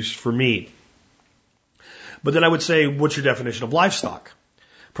potential use for meat. But then I would say, what's your definition of livestock?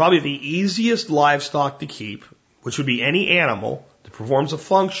 Probably the easiest livestock to keep, which would be any animal that performs a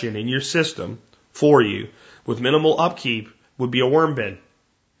function in your system for you with minimal upkeep, would be a worm bin.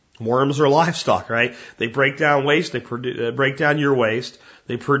 Worms are livestock, right? They break down waste, they break down your waste,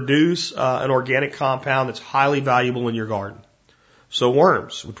 they produce an organic compound that's highly valuable in your garden. So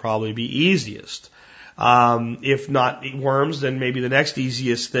worms would probably be easiest. If not worms, then maybe the next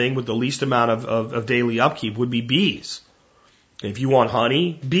easiest thing with the least amount of daily upkeep would be bees. If you want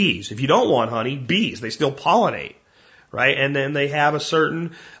honey, bees. If you don't want honey, bees. They still pollinate, right? And then they have a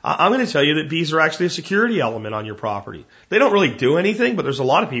certain, I'm going to tell you that bees are actually a security element on your property. They don't really do anything, but there's a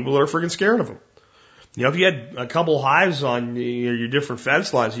lot of people that are freaking scared of them. You know, if you had a couple hives on your different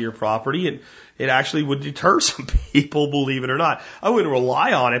fence lines of your property, it actually would deter some people, believe it or not. I wouldn't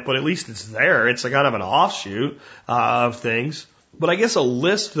rely on it, but at least it's there. It's a kind of an offshoot of things. But I guess a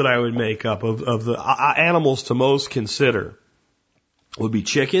list that I would make up of the animals to most consider would be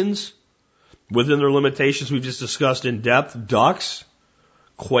chickens, within their limitations we've just discussed in depth, ducks,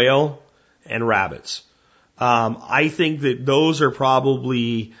 quail, and rabbits. I think that those are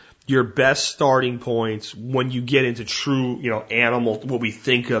probably your best starting points when you get into true, animal, what we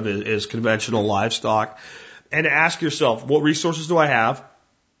think of as conventional livestock. And ask yourself, what resources do I have?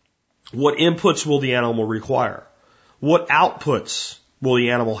 What inputs will the animal require? What outputs will the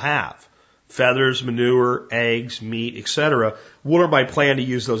animal have? Feathers, manure, eggs, meat, etc. What are my plan to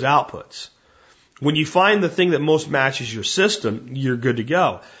use those outputs? When you find the thing that most matches your system, you're good to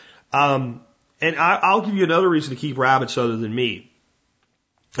go. And I'll give you another reason to keep rabbits other than meat.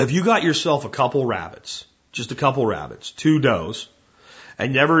 If you got yourself a couple rabbits, just a couple rabbits, 2 does,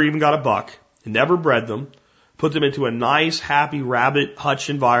 and never even got a buck, and never bred them, put them into a nice, happy rabbit hutch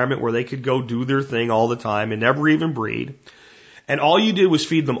environment where they could go do their thing all the time and never even breed, and all you did was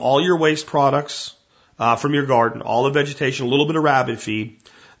feed them all your waste products from your garden, all the vegetation, a little bit of rabbit feed,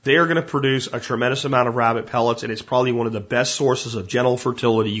 they are going to produce a tremendous amount of rabbit pellets, and it's probably one of the best sources of gentle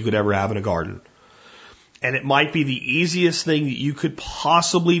fertility you could ever have in a garden. And it might be the easiest thing that you could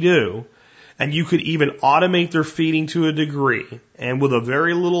possibly do, and you could even automate their feeding to a degree. And with a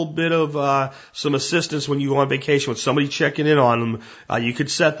very little bit of some assistance when you go on vacation with somebody checking in on them, you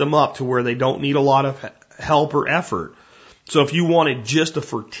could set them up to where they don't need a lot of help or effort. So if you wanted just a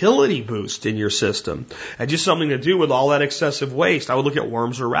fertility boost in your system and just something to do with all that excessive waste, I would look at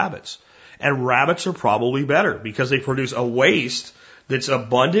worms or rabbits. And rabbits are probably better because they produce a waste that's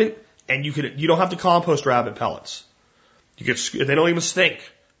abundant, and you don't have to compost rabbit pellets. They don't even stink.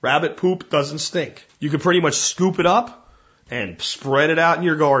 Rabbit poop doesn't stink. You can pretty much scoop it up and spread it out in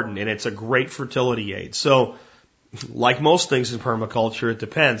your garden, and it's a great fertility aid. So, like most things in permaculture, it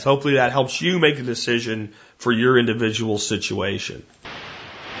depends. Hopefully that helps you make a decision for your individual situation.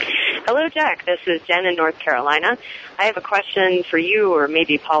 Hello, Jack. This is Jen in North Carolina. I have a question for you, or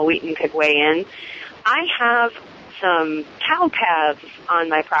maybe Paul Wheaton could weigh in. I have some cow calves on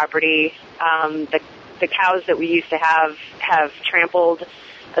my property. The cows that we used to have trampled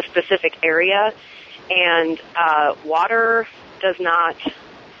a specific area, and water does not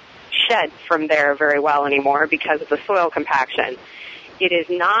shed from there very well anymore because of the soil compaction. It is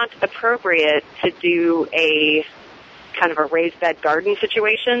not appropriate to do a kind of a raised bed garden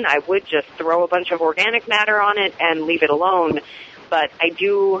situation. I would just throw a bunch of organic matter on it and leave it alone, but I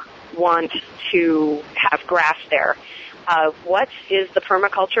do want to have grass there. What is the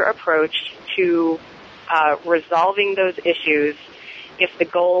permaculture approach to resolving those issues if the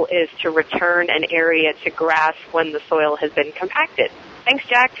goal is to return an area to grass when the soil has been compacted? Thanks,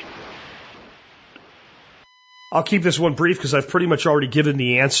 Jack. I'll keep this one brief because I've pretty much already given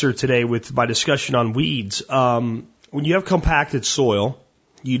the answer today with my discussion on weeds. When you have compacted soil,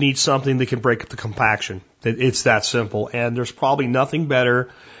 you need something that can break up the compaction. It's that simple. And there's probably nothing better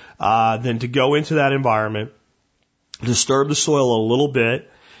than to go into that environment, disturb the soil a little bit.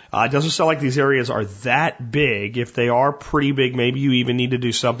 It doesn't sound like these areas are that big. If they are pretty big, maybe you even need to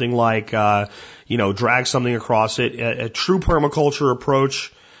do something like, drag something across it. A true permaculture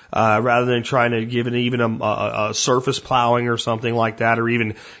approach, rather than trying to give it even a surface plowing or something like that, or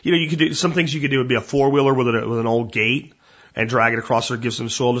even, you could do some things you could do would be a 4-wheeler with an old gate and drag it across or give some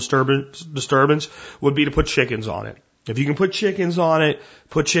soil disturbance would be to put chickens on it. If you can put chickens on it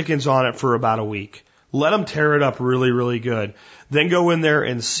for about a week. Let them tear it up really, really good. Then go in there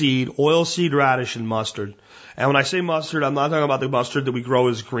and seed oilseed radish and mustard. And when I say mustard, I'm not talking about the mustard that we grow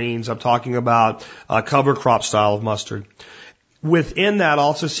as greens. I'm talking about a cover crop style of mustard. Within that,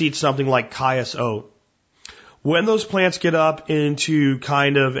 also seed something like cayuse oat. When those plants get up into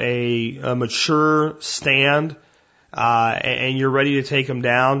kind of a mature stand, and you're ready to take them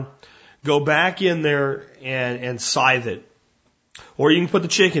down, go back in there and scythe it. Or you can put the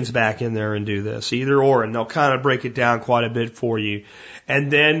chickens back in there and do this, either or, and they'll kind of break it down quite a bit for you.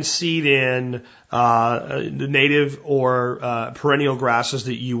 And then seed in the native or perennial grasses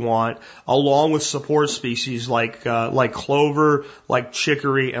that you want, along with support species like clover, like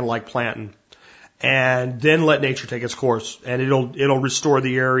chicory, and like plantain. And then let nature take its course, and it'll restore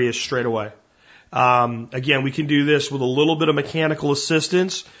the area straight away. Again, we can do this with a little bit of mechanical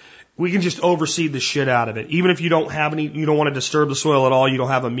assistance. We can just overseed the shit out of it. Even if you don't want to disturb the soil at all, you don't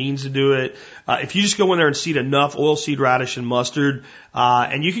have a means to do it. If you just go in there and seed enough oilseed radish and mustard,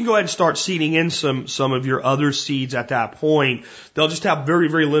 and you can go ahead and start seeding in some of your other seeds at that point, they'll just have very,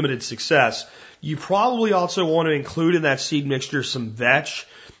 very limited success. You probably also want to include in that seed mixture some vetch,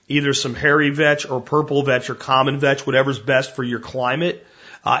 either some hairy vetch or purple vetch or common vetch, whatever's best for your climate.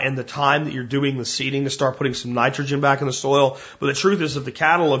 And the time that you're doing the seeding to start putting some nitrogen back in the soil. But the truth is, if the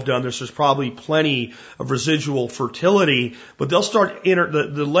cattle have done this, there's probably plenty of residual fertility, but they'll start,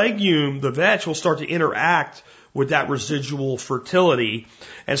 the legume, the vetch will start to interact with that residual fertility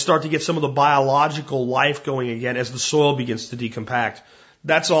and start to get some of the biological life going again as the soil begins to decompact.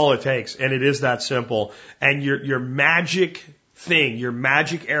 That's all it takes. And it is that simple. And your magic thing, your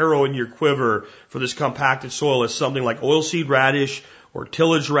magic arrow in your quiver for this compacted soil is something like oilseed radish, or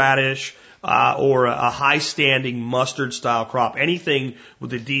tillage radish, or a high-standing mustard-style crop, anything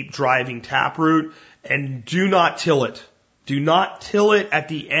with a deep driving taproot, and do not till it. Do not till it at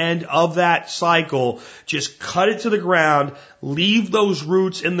the end of that cycle. Just cut it to the ground, leave those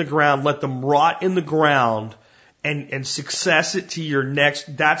roots in the ground, let them rot in the ground, and success it to your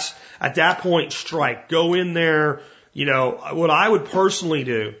next, that's, at that point, strike. Go in there, what I would personally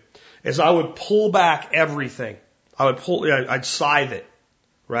do is I would pull back everything. I'd scythe it,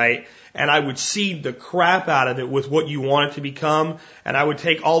 right? And I would seed the crap out of it with what you want it to become. And I would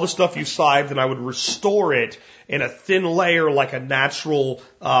take all the stuff you scythed and I would restore it in a thin layer like a natural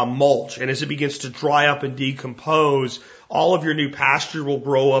mulch. And as it begins to dry up and decompose, all of your new pasture will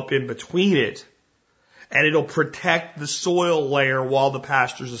grow up in between it. And it'll protect the soil layer while the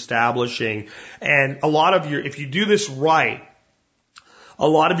pasture's establishing. And if you do this right, a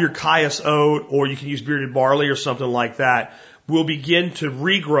lot of your cayuse oat, or you can use bearded barley or something like that, will begin to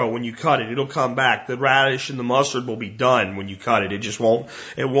regrow when you cut it. It'll come back. The radish and the mustard will be done when you cut it. It just won't,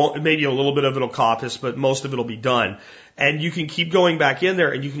 maybe a little bit of it'll coppice, but most of it'll be done. And you can keep going back in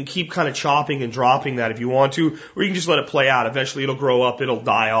there and you can keep kind of chopping and dropping that if you want to, or you can just let it play out. Eventually it'll grow up, it'll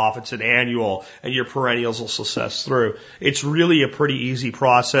die off. It's an annual and your perennials will success through. It's really a pretty easy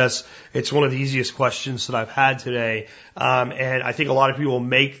process. It's one of the easiest questions that I've had today. And I think a lot of people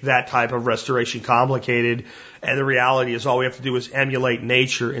make that type of restoration complicated. And the reality is all we have to do is emulate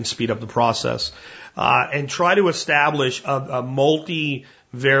nature and speed up the process. And try to establish a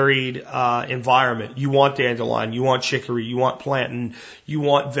multi-varied environment. You want dandelion, you want chicory, you want plantain, you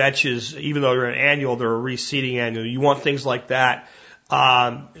want vetches, even though they're an annual, they're a reseeding annual. You want things like that.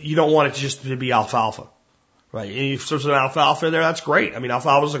 You don't want it just to be alfalfa, right? And if there's an alfalfa there, that's great. I mean,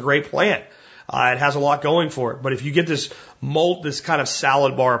 alfalfa is a great plant. It has a lot going for it. But if you get this this kind of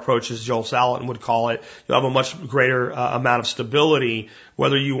salad bar approach, as Joel Salatin would call it, you'll have a much greater amount of stability,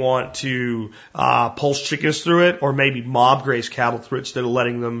 whether you want to pulse chickens through it or maybe mob graze cattle through it instead of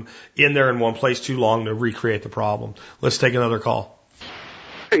letting them in there in one place too long to recreate the problem. Let's take another call.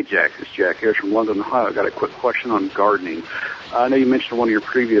 Hey, Jack. It's Jack here from London, Ohio. I got a quick question on gardening. I know you mentioned in one of your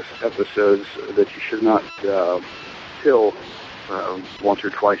previous episodes that you should not till once or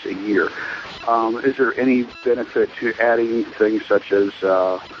twice a year. Is there any benefit to adding things such as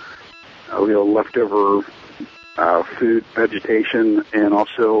leftover food, vegetation, and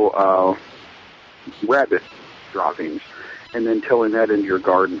also rabbit droppings, and then tilling that into your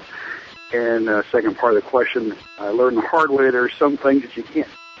garden? And second part of the question, I learned the hard way there's some things that you can't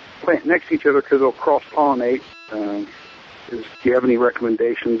plant next to each other because they'll cross-pollinate. Do you have any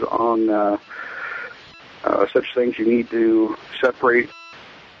recommendations on such things you need to separate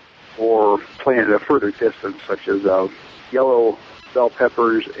or plant at a further distance, such as yellow bell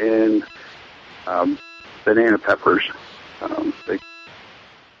peppers and banana peppers?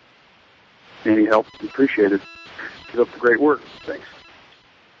 Any help? Appreciated. Keep up the great work. Thanks.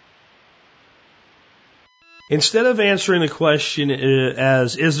 Instead of answering the question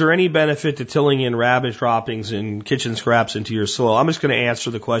as, is there any benefit to tilling in rabbit droppings and kitchen scraps into your soil? I'm just going to answer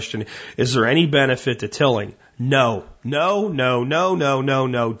the question, is there any benefit to tilling? No. No, no, no, no, no,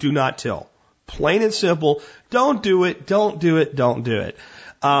 no. Do not till. Plain and simple. Don't do it. Don't do it. Don't do it.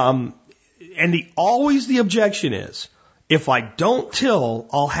 And always the objection is, if I don't till,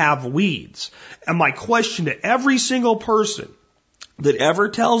 I'll have weeds. And my question to every single person that ever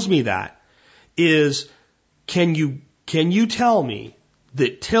tells me that is, can you tell me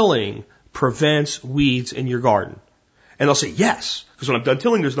that tilling prevents weeds in your garden? And they'll say, yes, because when I'm done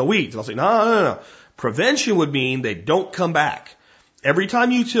tilling, there's no weeds. And I'll say, no. Prevention would mean they don't come back. Every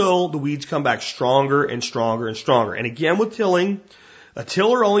time you till, the weeds come back stronger and stronger and stronger. And again, with tilling, a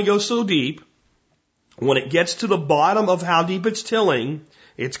tiller only goes so deep. When it gets to the bottom of how deep it's tilling,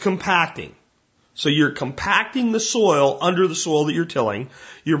 it's compacting. So you're compacting the soil under the soil that you're tilling.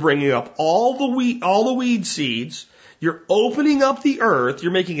 You're bringing up all the weed seeds. You're opening up the earth.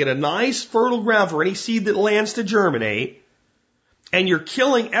 You're making it a nice fertile ground for any seed that lands to germinate. And you're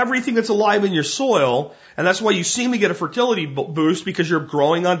killing everything that's alive in your soil. And that's why you seem to get a fertility boost, because you're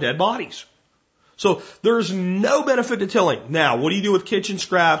growing on dead bodies. So there's no benefit to tilling. Now, what do you do with kitchen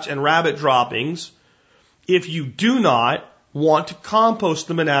scraps and rabbit droppings if you do not want to compost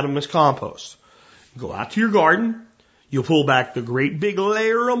them in atomized compost? Go out to your garden. You'll pull back the great big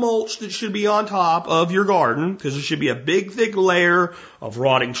layer of mulch that should be on top of your garden, because there should be a big thick layer of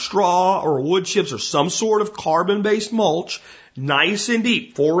rotting straw or wood chips or some sort of carbon-based mulch, nice and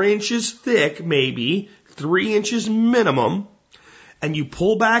deep, 4 inches thick maybe, 3 inches minimum. And you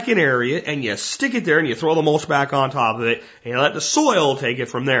pull back an area and you stick it there and you throw the mulch back on top of it and you let the soil take it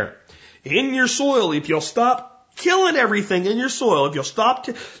from there. In your soil, if you'll stop killing everything in your soil, if you'll stop,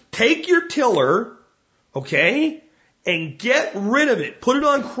 take your tiller, okay, and get rid of it. Put it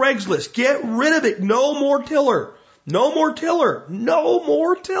on Craigslist. Get rid of it. No more tiller. No more tiller. No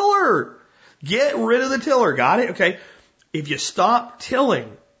more tiller. Get rid of the tiller. Got it? Okay. If you stop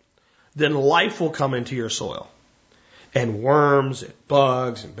tilling, then life will come into your soil. And worms and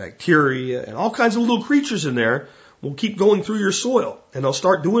bugs and bacteria and all kinds of little creatures in there will keep going through your soil. And they'll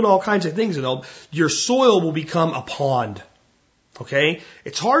start doing all kinds of things. And your soil will become a pond. Okay?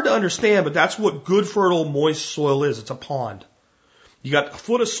 It's hard to understand, but that's what good, fertile, moist soil is. It's a pond. You got a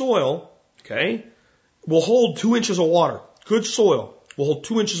foot of soil, okay, will hold 2 inches of water. Good soil will hold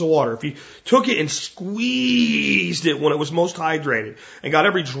 2 inches of water. If you took it and squeezed it when it was most hydrated and got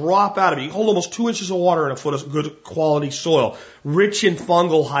every drop out of it, you hold almost 2 inches of water in a foot of good quality soil. Rich in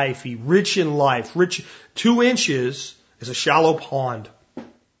fungal hyphae, rich in life, 2 inches is a shallow pond.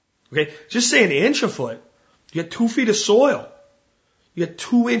 Okay? Just say an inch a foot. You get 2 feet of soil. You get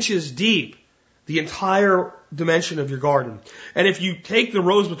 2 inches deep. The entire dimension of your garden. And if you take the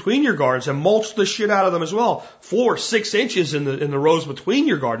rows between your gardens and mulch the shit out of them as well, 4-6 inches in the rows between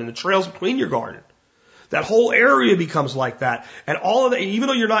your garden, the trails between your garden, that whole area becomes like that. And all of that, even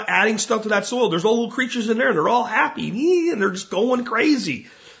though you're not adding stuff to that soil, there's all little creatures in there and they're all happy and they're just going crazy.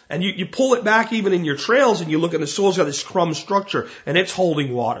 And you pull it back even in your trails and you look and the soil's got this crumb structure and it's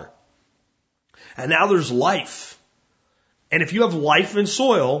holding water. And now there's life. And if you have life in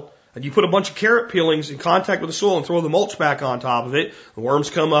soil, and you put a bunch of carrot peelings in contact with the soil and throw the mulch back on top of it, the worms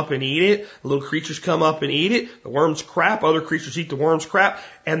come up and eat it, the little creatures come up and eat it, the worms crap, other creatures eat the worms crap,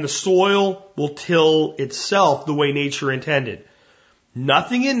 and the soil will till itself the way nature intended.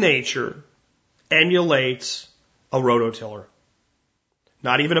 Nothing in nature emulates a rototiller.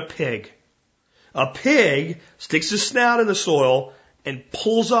 Not even a pig. A pig sticks his snout in the soil and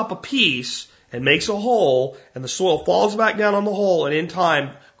pulls up a piece and makes a hole, and the soil falls back down on the hole, and in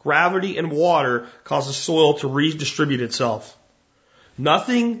time, gravity and water causes soil to redistribute itself.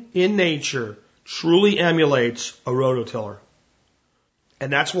 Nothing in nature truly emulates a rototiller.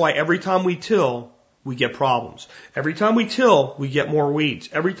 And that's why every time we till, we get problems. Every time we till, we get more weeds.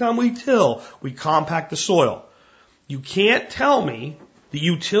 Every time we till, we compact the soil. You can't tell me that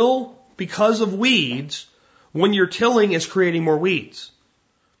you till because of weeds when your tilling is creating more weeds.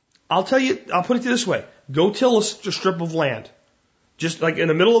 I'll put it this way. Go till a strip of land. Just like in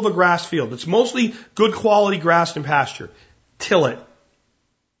the middle of a grass field. It's mostly good quality grass and pasture. Till it.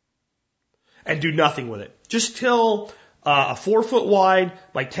 And do nothing with it. Just till a 4-foot wide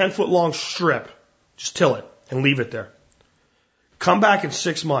by 10-foot long strip. Just till it and leave it there. Come back in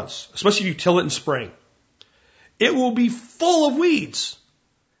 6 months, especially if you till it in spring. It will be full of weeds.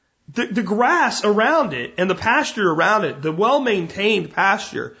 The grass around it and the pasture around it, the well-maintained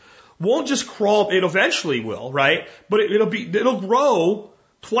pasture, won't just crawl, it eventually will, right? But it'll grow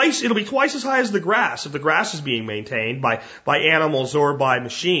twice, it'll be twice as high as the grass if the grass is being maintained by animals or by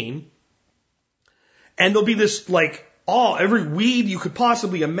machine. And there'll be this every weed you could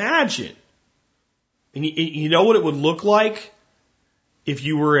possibly imagine. And you know what it would look like if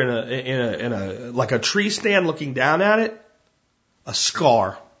you were in a tree stand looking down at it? A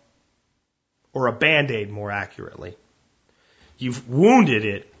scar. Or a Band-Aid, more accurately. You've wounded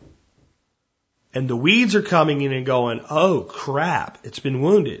it. And the weeds are coming in and going, oh crap, it's been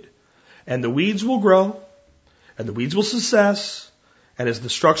wounded. And the weeds will grow, and the weeds will success, and as the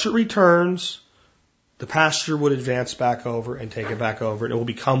structure returns, the pasture would advance back over and take it back over, and it will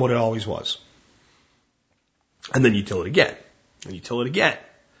become what it always was. And then you till it again, and you till it again,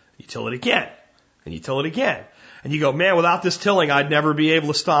 and you till it again, and you till it again. And you go, man, without this tilling, I'd never be able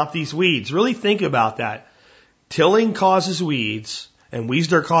to stop these weeds. Really think about that. Tilling causes weeds, and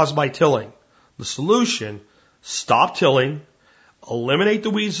weeds are caused by tilling. The solution, stop tilling, eliminate the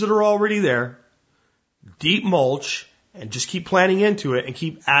weeds that are already there, deep mulch, and just keep planting into it and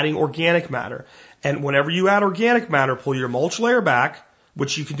keep adding organic matter. And whenever you add organic matter, pull your mulch layer back,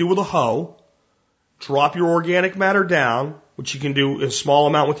 which you can do with a hoe, drop your organic matter down, which you can do a small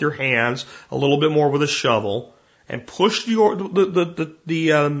amount with your hands, a little bit more with a shovel, and push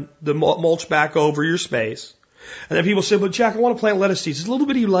the mulch back over your space. And then people say, but Jack, I want to plant lettuce seeds. It's a little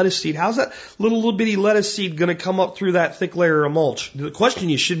bitty lettuce seed. How's that little bitty lettuce seed going to come up through that thick layer of mulch? The question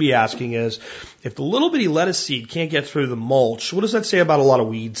you should be asking is, if the little bitty lettuce seed can't get through the mulch, what does that say about a lot of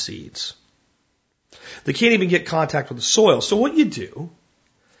weed seeds? They can't even get contact with the soil. So what you do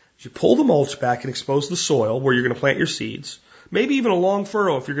is you pull the mulch back and expose the soil where you're going to plant your seeds. Maybe even a long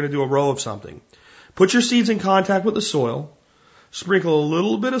furrow if you're going to do a row of something. Put your seeds in contact with the soil. Sprinkle a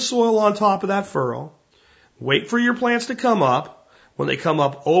little bit of soil on top of that furrow. Wait for your plants to come up. When they come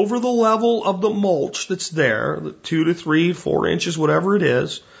up over the level of the mulch that's there, 2 to 3, 4 inches, whatever it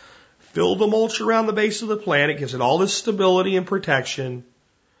is, fill the mulch around the base of the plant. It gives it all this stability and protection.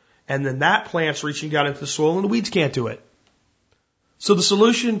 And then that plant's reaching down into the soil and the weeds can't do it. So the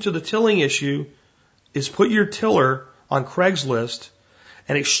solution to the tilling issue is put your tiller on Craigslist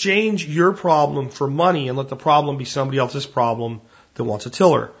and exchange your problem for money and let the problem be somebody else's problem that wants a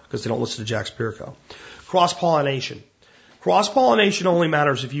tiller because they don't listen to Jack Spirko. Cross-pollination. Cross-pollination only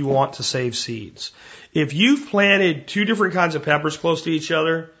matters if you want to save seeds. If you've planted 2 different kinds of peppers close to each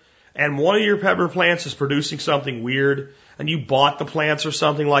other, and one of your pepper plants is producing something weird, and you bought the plants or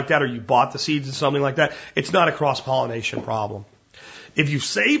something like that, or you bought the seeds or something like that, it's not a cross-pollination problem. If you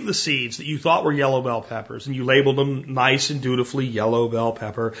save the seeds that you thought were yellow bell peppers and you labeled them nice and dutifully yellow bell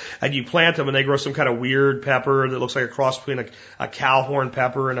pepper and you plant them and they grow some kind of weird pepper that looks like a cross between a cowhorn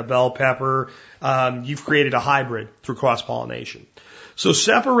pepper and a bell pepper, you've created a hybrid through cross-pollination. So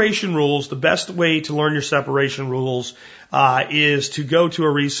separation rules, the best way to learn your separation rules is to go to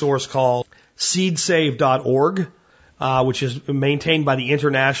a resource called seedsave.org, which is maintained by the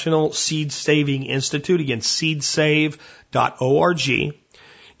International Seed Saving Institute. Again, seedsave.org.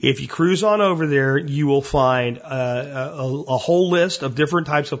 If you cruise on over there, you will find a whole list of different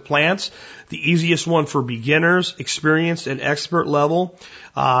types of plants. The easiest one for beginners, experienced, and expert level,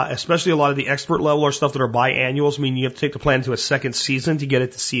 especially a lot of the expert level are stuff that are biannuals, meaning you have to take the plant into a second season to get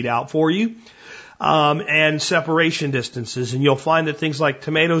it to seed out for you. And separation distances. And you'll find that things like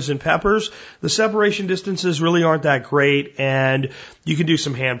tomatoes and peppers, the separation distances really aren't that great, and you can do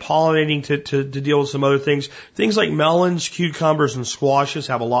some hand pollinating to deal with some other things. Things like melons, cucumbers, and squashes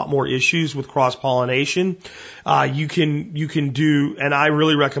have a lot more issues with cross pollination. You can do, and I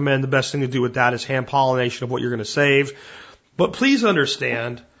really recommend the best thing to do with that is hand pollination of what you're going to save. But please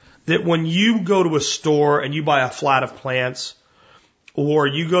understand that when you go to a store and you buy a flat of plants, or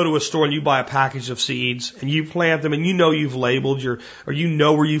you go to a store and you buy a package of seeds and you plant them and you know you've labeled or you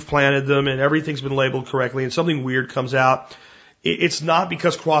know where you've planted them and everything's been labeled correctly and something weird comes out, it's not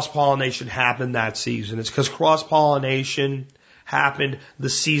because cross-pollination happened that season. It's because cross-pollination happened the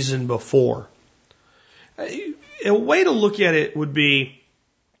season before. A way to look at it would be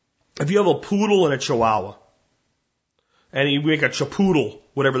if you have a poodle and a chihuahua and you make a chapoodle,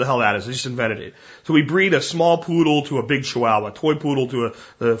 whatever the hell that is. They just invented it. So we breed a small poodle to a big chihuahua, a toy poodle to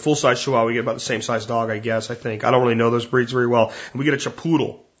a full-size chihuahua. We get about the same size dog, I guess, I think. I don't really know those breeds very well. And we get a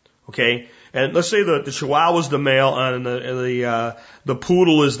chapoodle, okay? And let's say the chihuahua's the male and the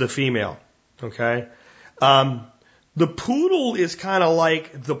poodle is the female, okay? The poodle is kind of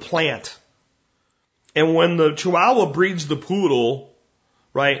like the plant. And when the chihuahua breeds the poodle,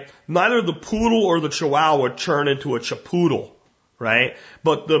 right, neither the poodle or the chihuahua turn into a chapoodle. Right?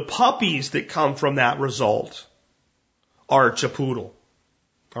 But the puppies that come from that result are a chapoodle.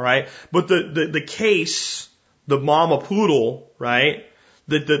 All right? But the case, the mama poodle, right,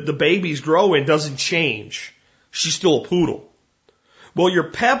 the babies grow in doesn't change. She's still a poodle. Well, your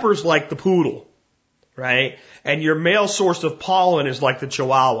pepper's like the poodle, right? And your male source of pollen is like the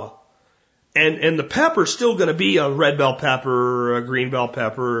chihuahua. And the pepper's still going to be a red bell pepper, or a green bell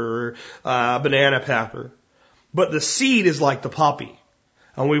pepper, or a banana pepper. But the seed is like the puppy.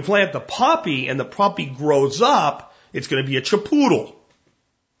 And when we plant the puppy and the puppy grows up, it's going to be a chapoodle.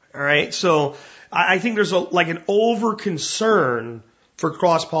 All right? So I think there's an over concern for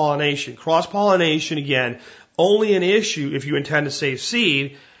cross-pollination. Cross-pollination, again, only an issue if you intend to save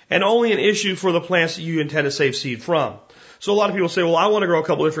seed, and only an issue for the plants that you intend to save seed from. So a lot of people say, well, I want to grow a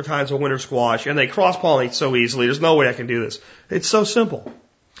couple different kinds of winter squash, and they cross-pollinate so easily. There's no way I can do this. It's so simple.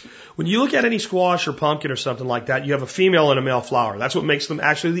 When you look at any squash or pumpkin or something like that, you have a female and a male flower. That's what makes them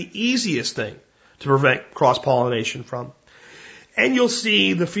actually the easiest thing to prevent cross-pollination from. And you'll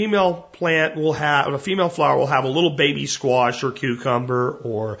see the female flower will have a little baby squash or cucumber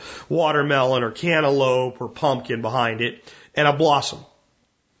or watermelon or cantaloupe or pumpkin behind it and a blossom.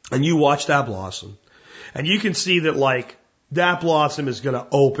 And you watch that blossom. And you can see that that blossom is going to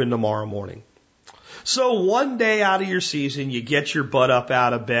open tomorrow morning. So one day out of your season, you get your butt up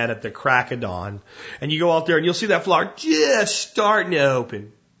out of bed at the crack of dawn, and you go out there and you'll see that flower just starting to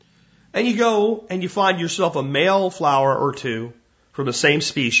open. And you go and you find yourself a male flower or two from the same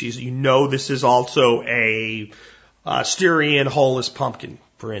species. You know this is also a Styrian holus pumpkin,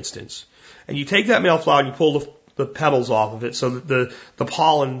 for instance. And you take that male flower and you pull the petals off of it so that the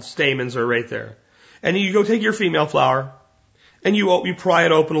pollen stamens are right there. And then you go take your female flower, and you pry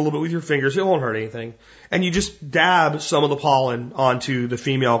it open a little bit with your fingers. It won't hurt anything. And you just dab some of the pollen onto the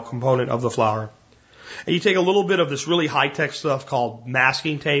female component of the flower. And you take a little bit of this really high-tech stuff called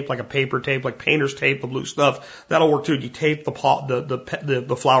masking tape, like a paper tape, like painter's tape, the blue stuff. That'll work too. You tape the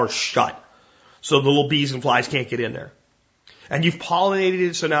flower shut so the little bees and flies can't get in there. And you've pollinated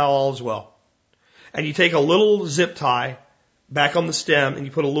it, so now all is well. And you take a little zip tie back on the stem, and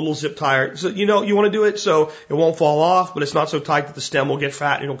you put a little zip tie. So, you want to do it so it won't fall off, but it's not so tight that the stem will get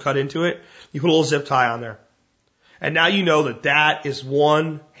fat and it'll cut into it. You put a little zip tie on there. And now you know that is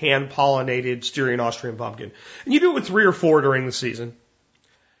one hand-pollinated Styrian Austrian pumpkin. And you do it with 3 or 4 during the season.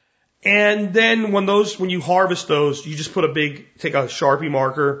 And then when you harvest those, you just take a Sharpie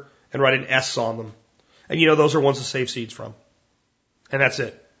marker and write an S on them. And those are ones to save seeds from. And that's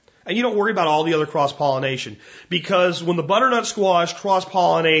it. And you don't worry about all the other cross-pollination. Because when the butternut squash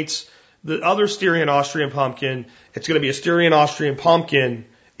cross-pollinates the other Styrian Austrian pumpkin, it's going to be a Styrian Austrian pumpkin.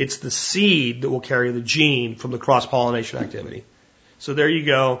 It's the seed that will carry the gene from the cross-pollination activity. So there you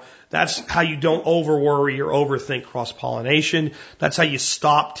go. That's how you don't over-worry or overthink cross-pollination. That's how you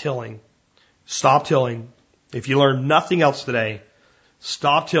stop tilling. Stop tilling. If you learn nothing else today,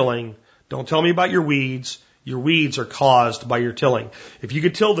 stop tilling. Don't tell me about your weeds. your weeds are caused by your tilling. If you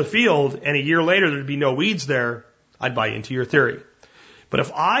could till the field and a year later there'd be no weeds there, I'd buy into your theory. But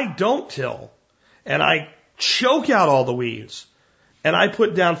if I don't till and I choke out all the weeds and I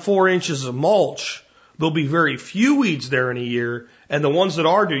put down 4 inches of mulch, there'll be very few weeds there in a year, and the ones that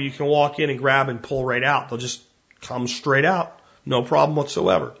are due, you can walk in and grab and pull right out. They'll just come straight out. No problem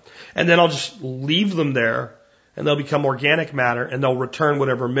whatsoever. And then I'll just leave them there, and they'll become organic matter, and they'll return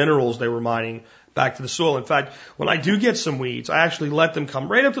whatever minerals they were mining back to the soil. In fact, when I do get some weeds, I actually let them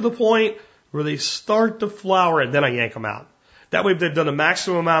come right up to the point where they start to flower, and then I yank them out. That way, they've done the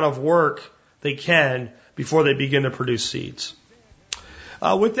maximum amount of work they can before they begin to produce seeds.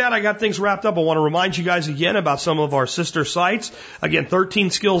 With that, I got things wrapped up. I want to remind you guys again about some of our sister sites. Again,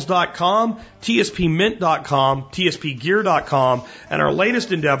 13skills.com, tspmint.com, tspgear.com, and our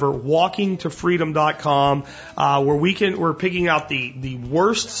latest endeavor, walkingtofreedom.com, where we're picking out the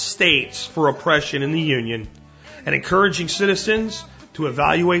worst states for oppression in the Union and encouraging citizens to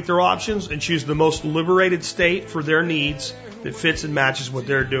evaluate their options and choose the most liberated state for their needs that fits and matches what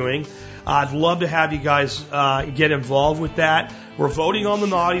they're doing. I'd love to have you guys get involved with that. We're voting on the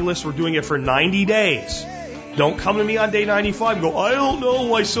naughty list. We're doing it for 90 days. Don't come to me on day 95 and go, I don't know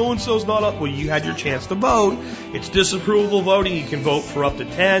why so-and-so's not up. Well, you had your chance to vote. It's disapproval voting. You can vote for up to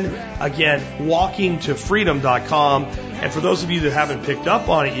 10. Again, walkingtofreedom.com. And for those of you that haven't picked up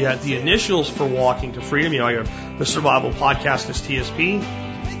on it yet, the initials for Walking to Freedom, I have the Survival Podcast is TSP,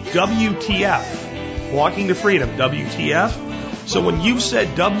 WTF, Walking to Freedom, WTF. So when you've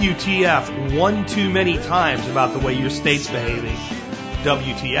said WTF one too many times about the way your state's behaving,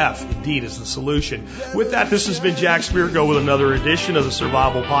 WTF indeed is the solution. With that, this has been Jack Spirko with another edition of the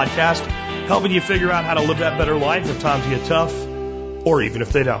Survival Podcast, helping you figure out how to live that better life if times get tough, or even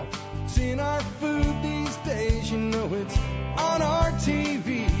if they don't. Seeing our food these days, you know it's on our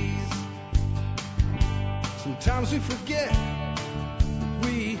TVs. Sometimes we forget that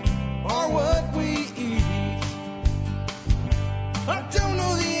we are what we eat. I don't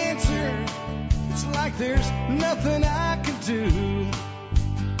know the answer. It's like there's nothing I can do.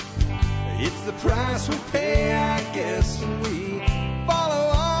 It's the price we pay, I guess, and we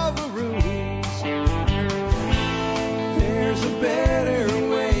follow all the rules. There's a better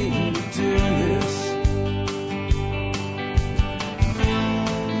way to do this.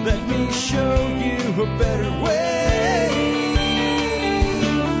 Let me show you a better way.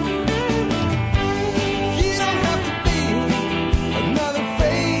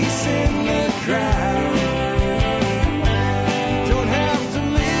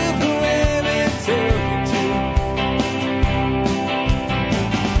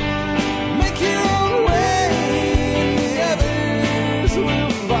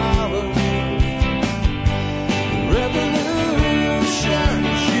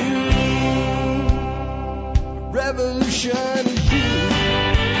 Revolution is you.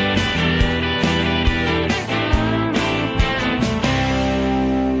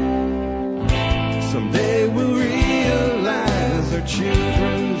 Someday we'll realize our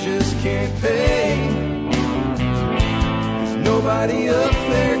children just can't pay. 'Cause nobody up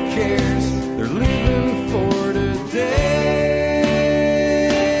there cares. They're living for today.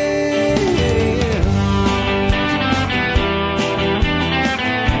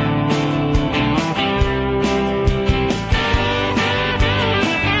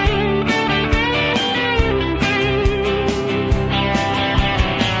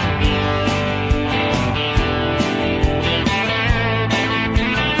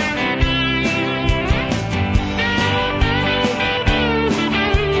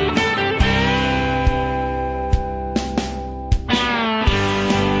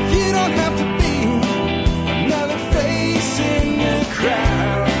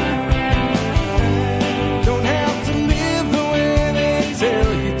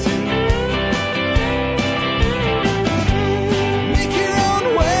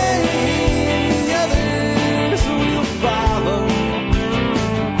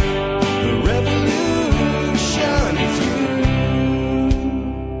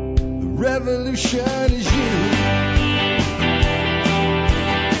 Revolution.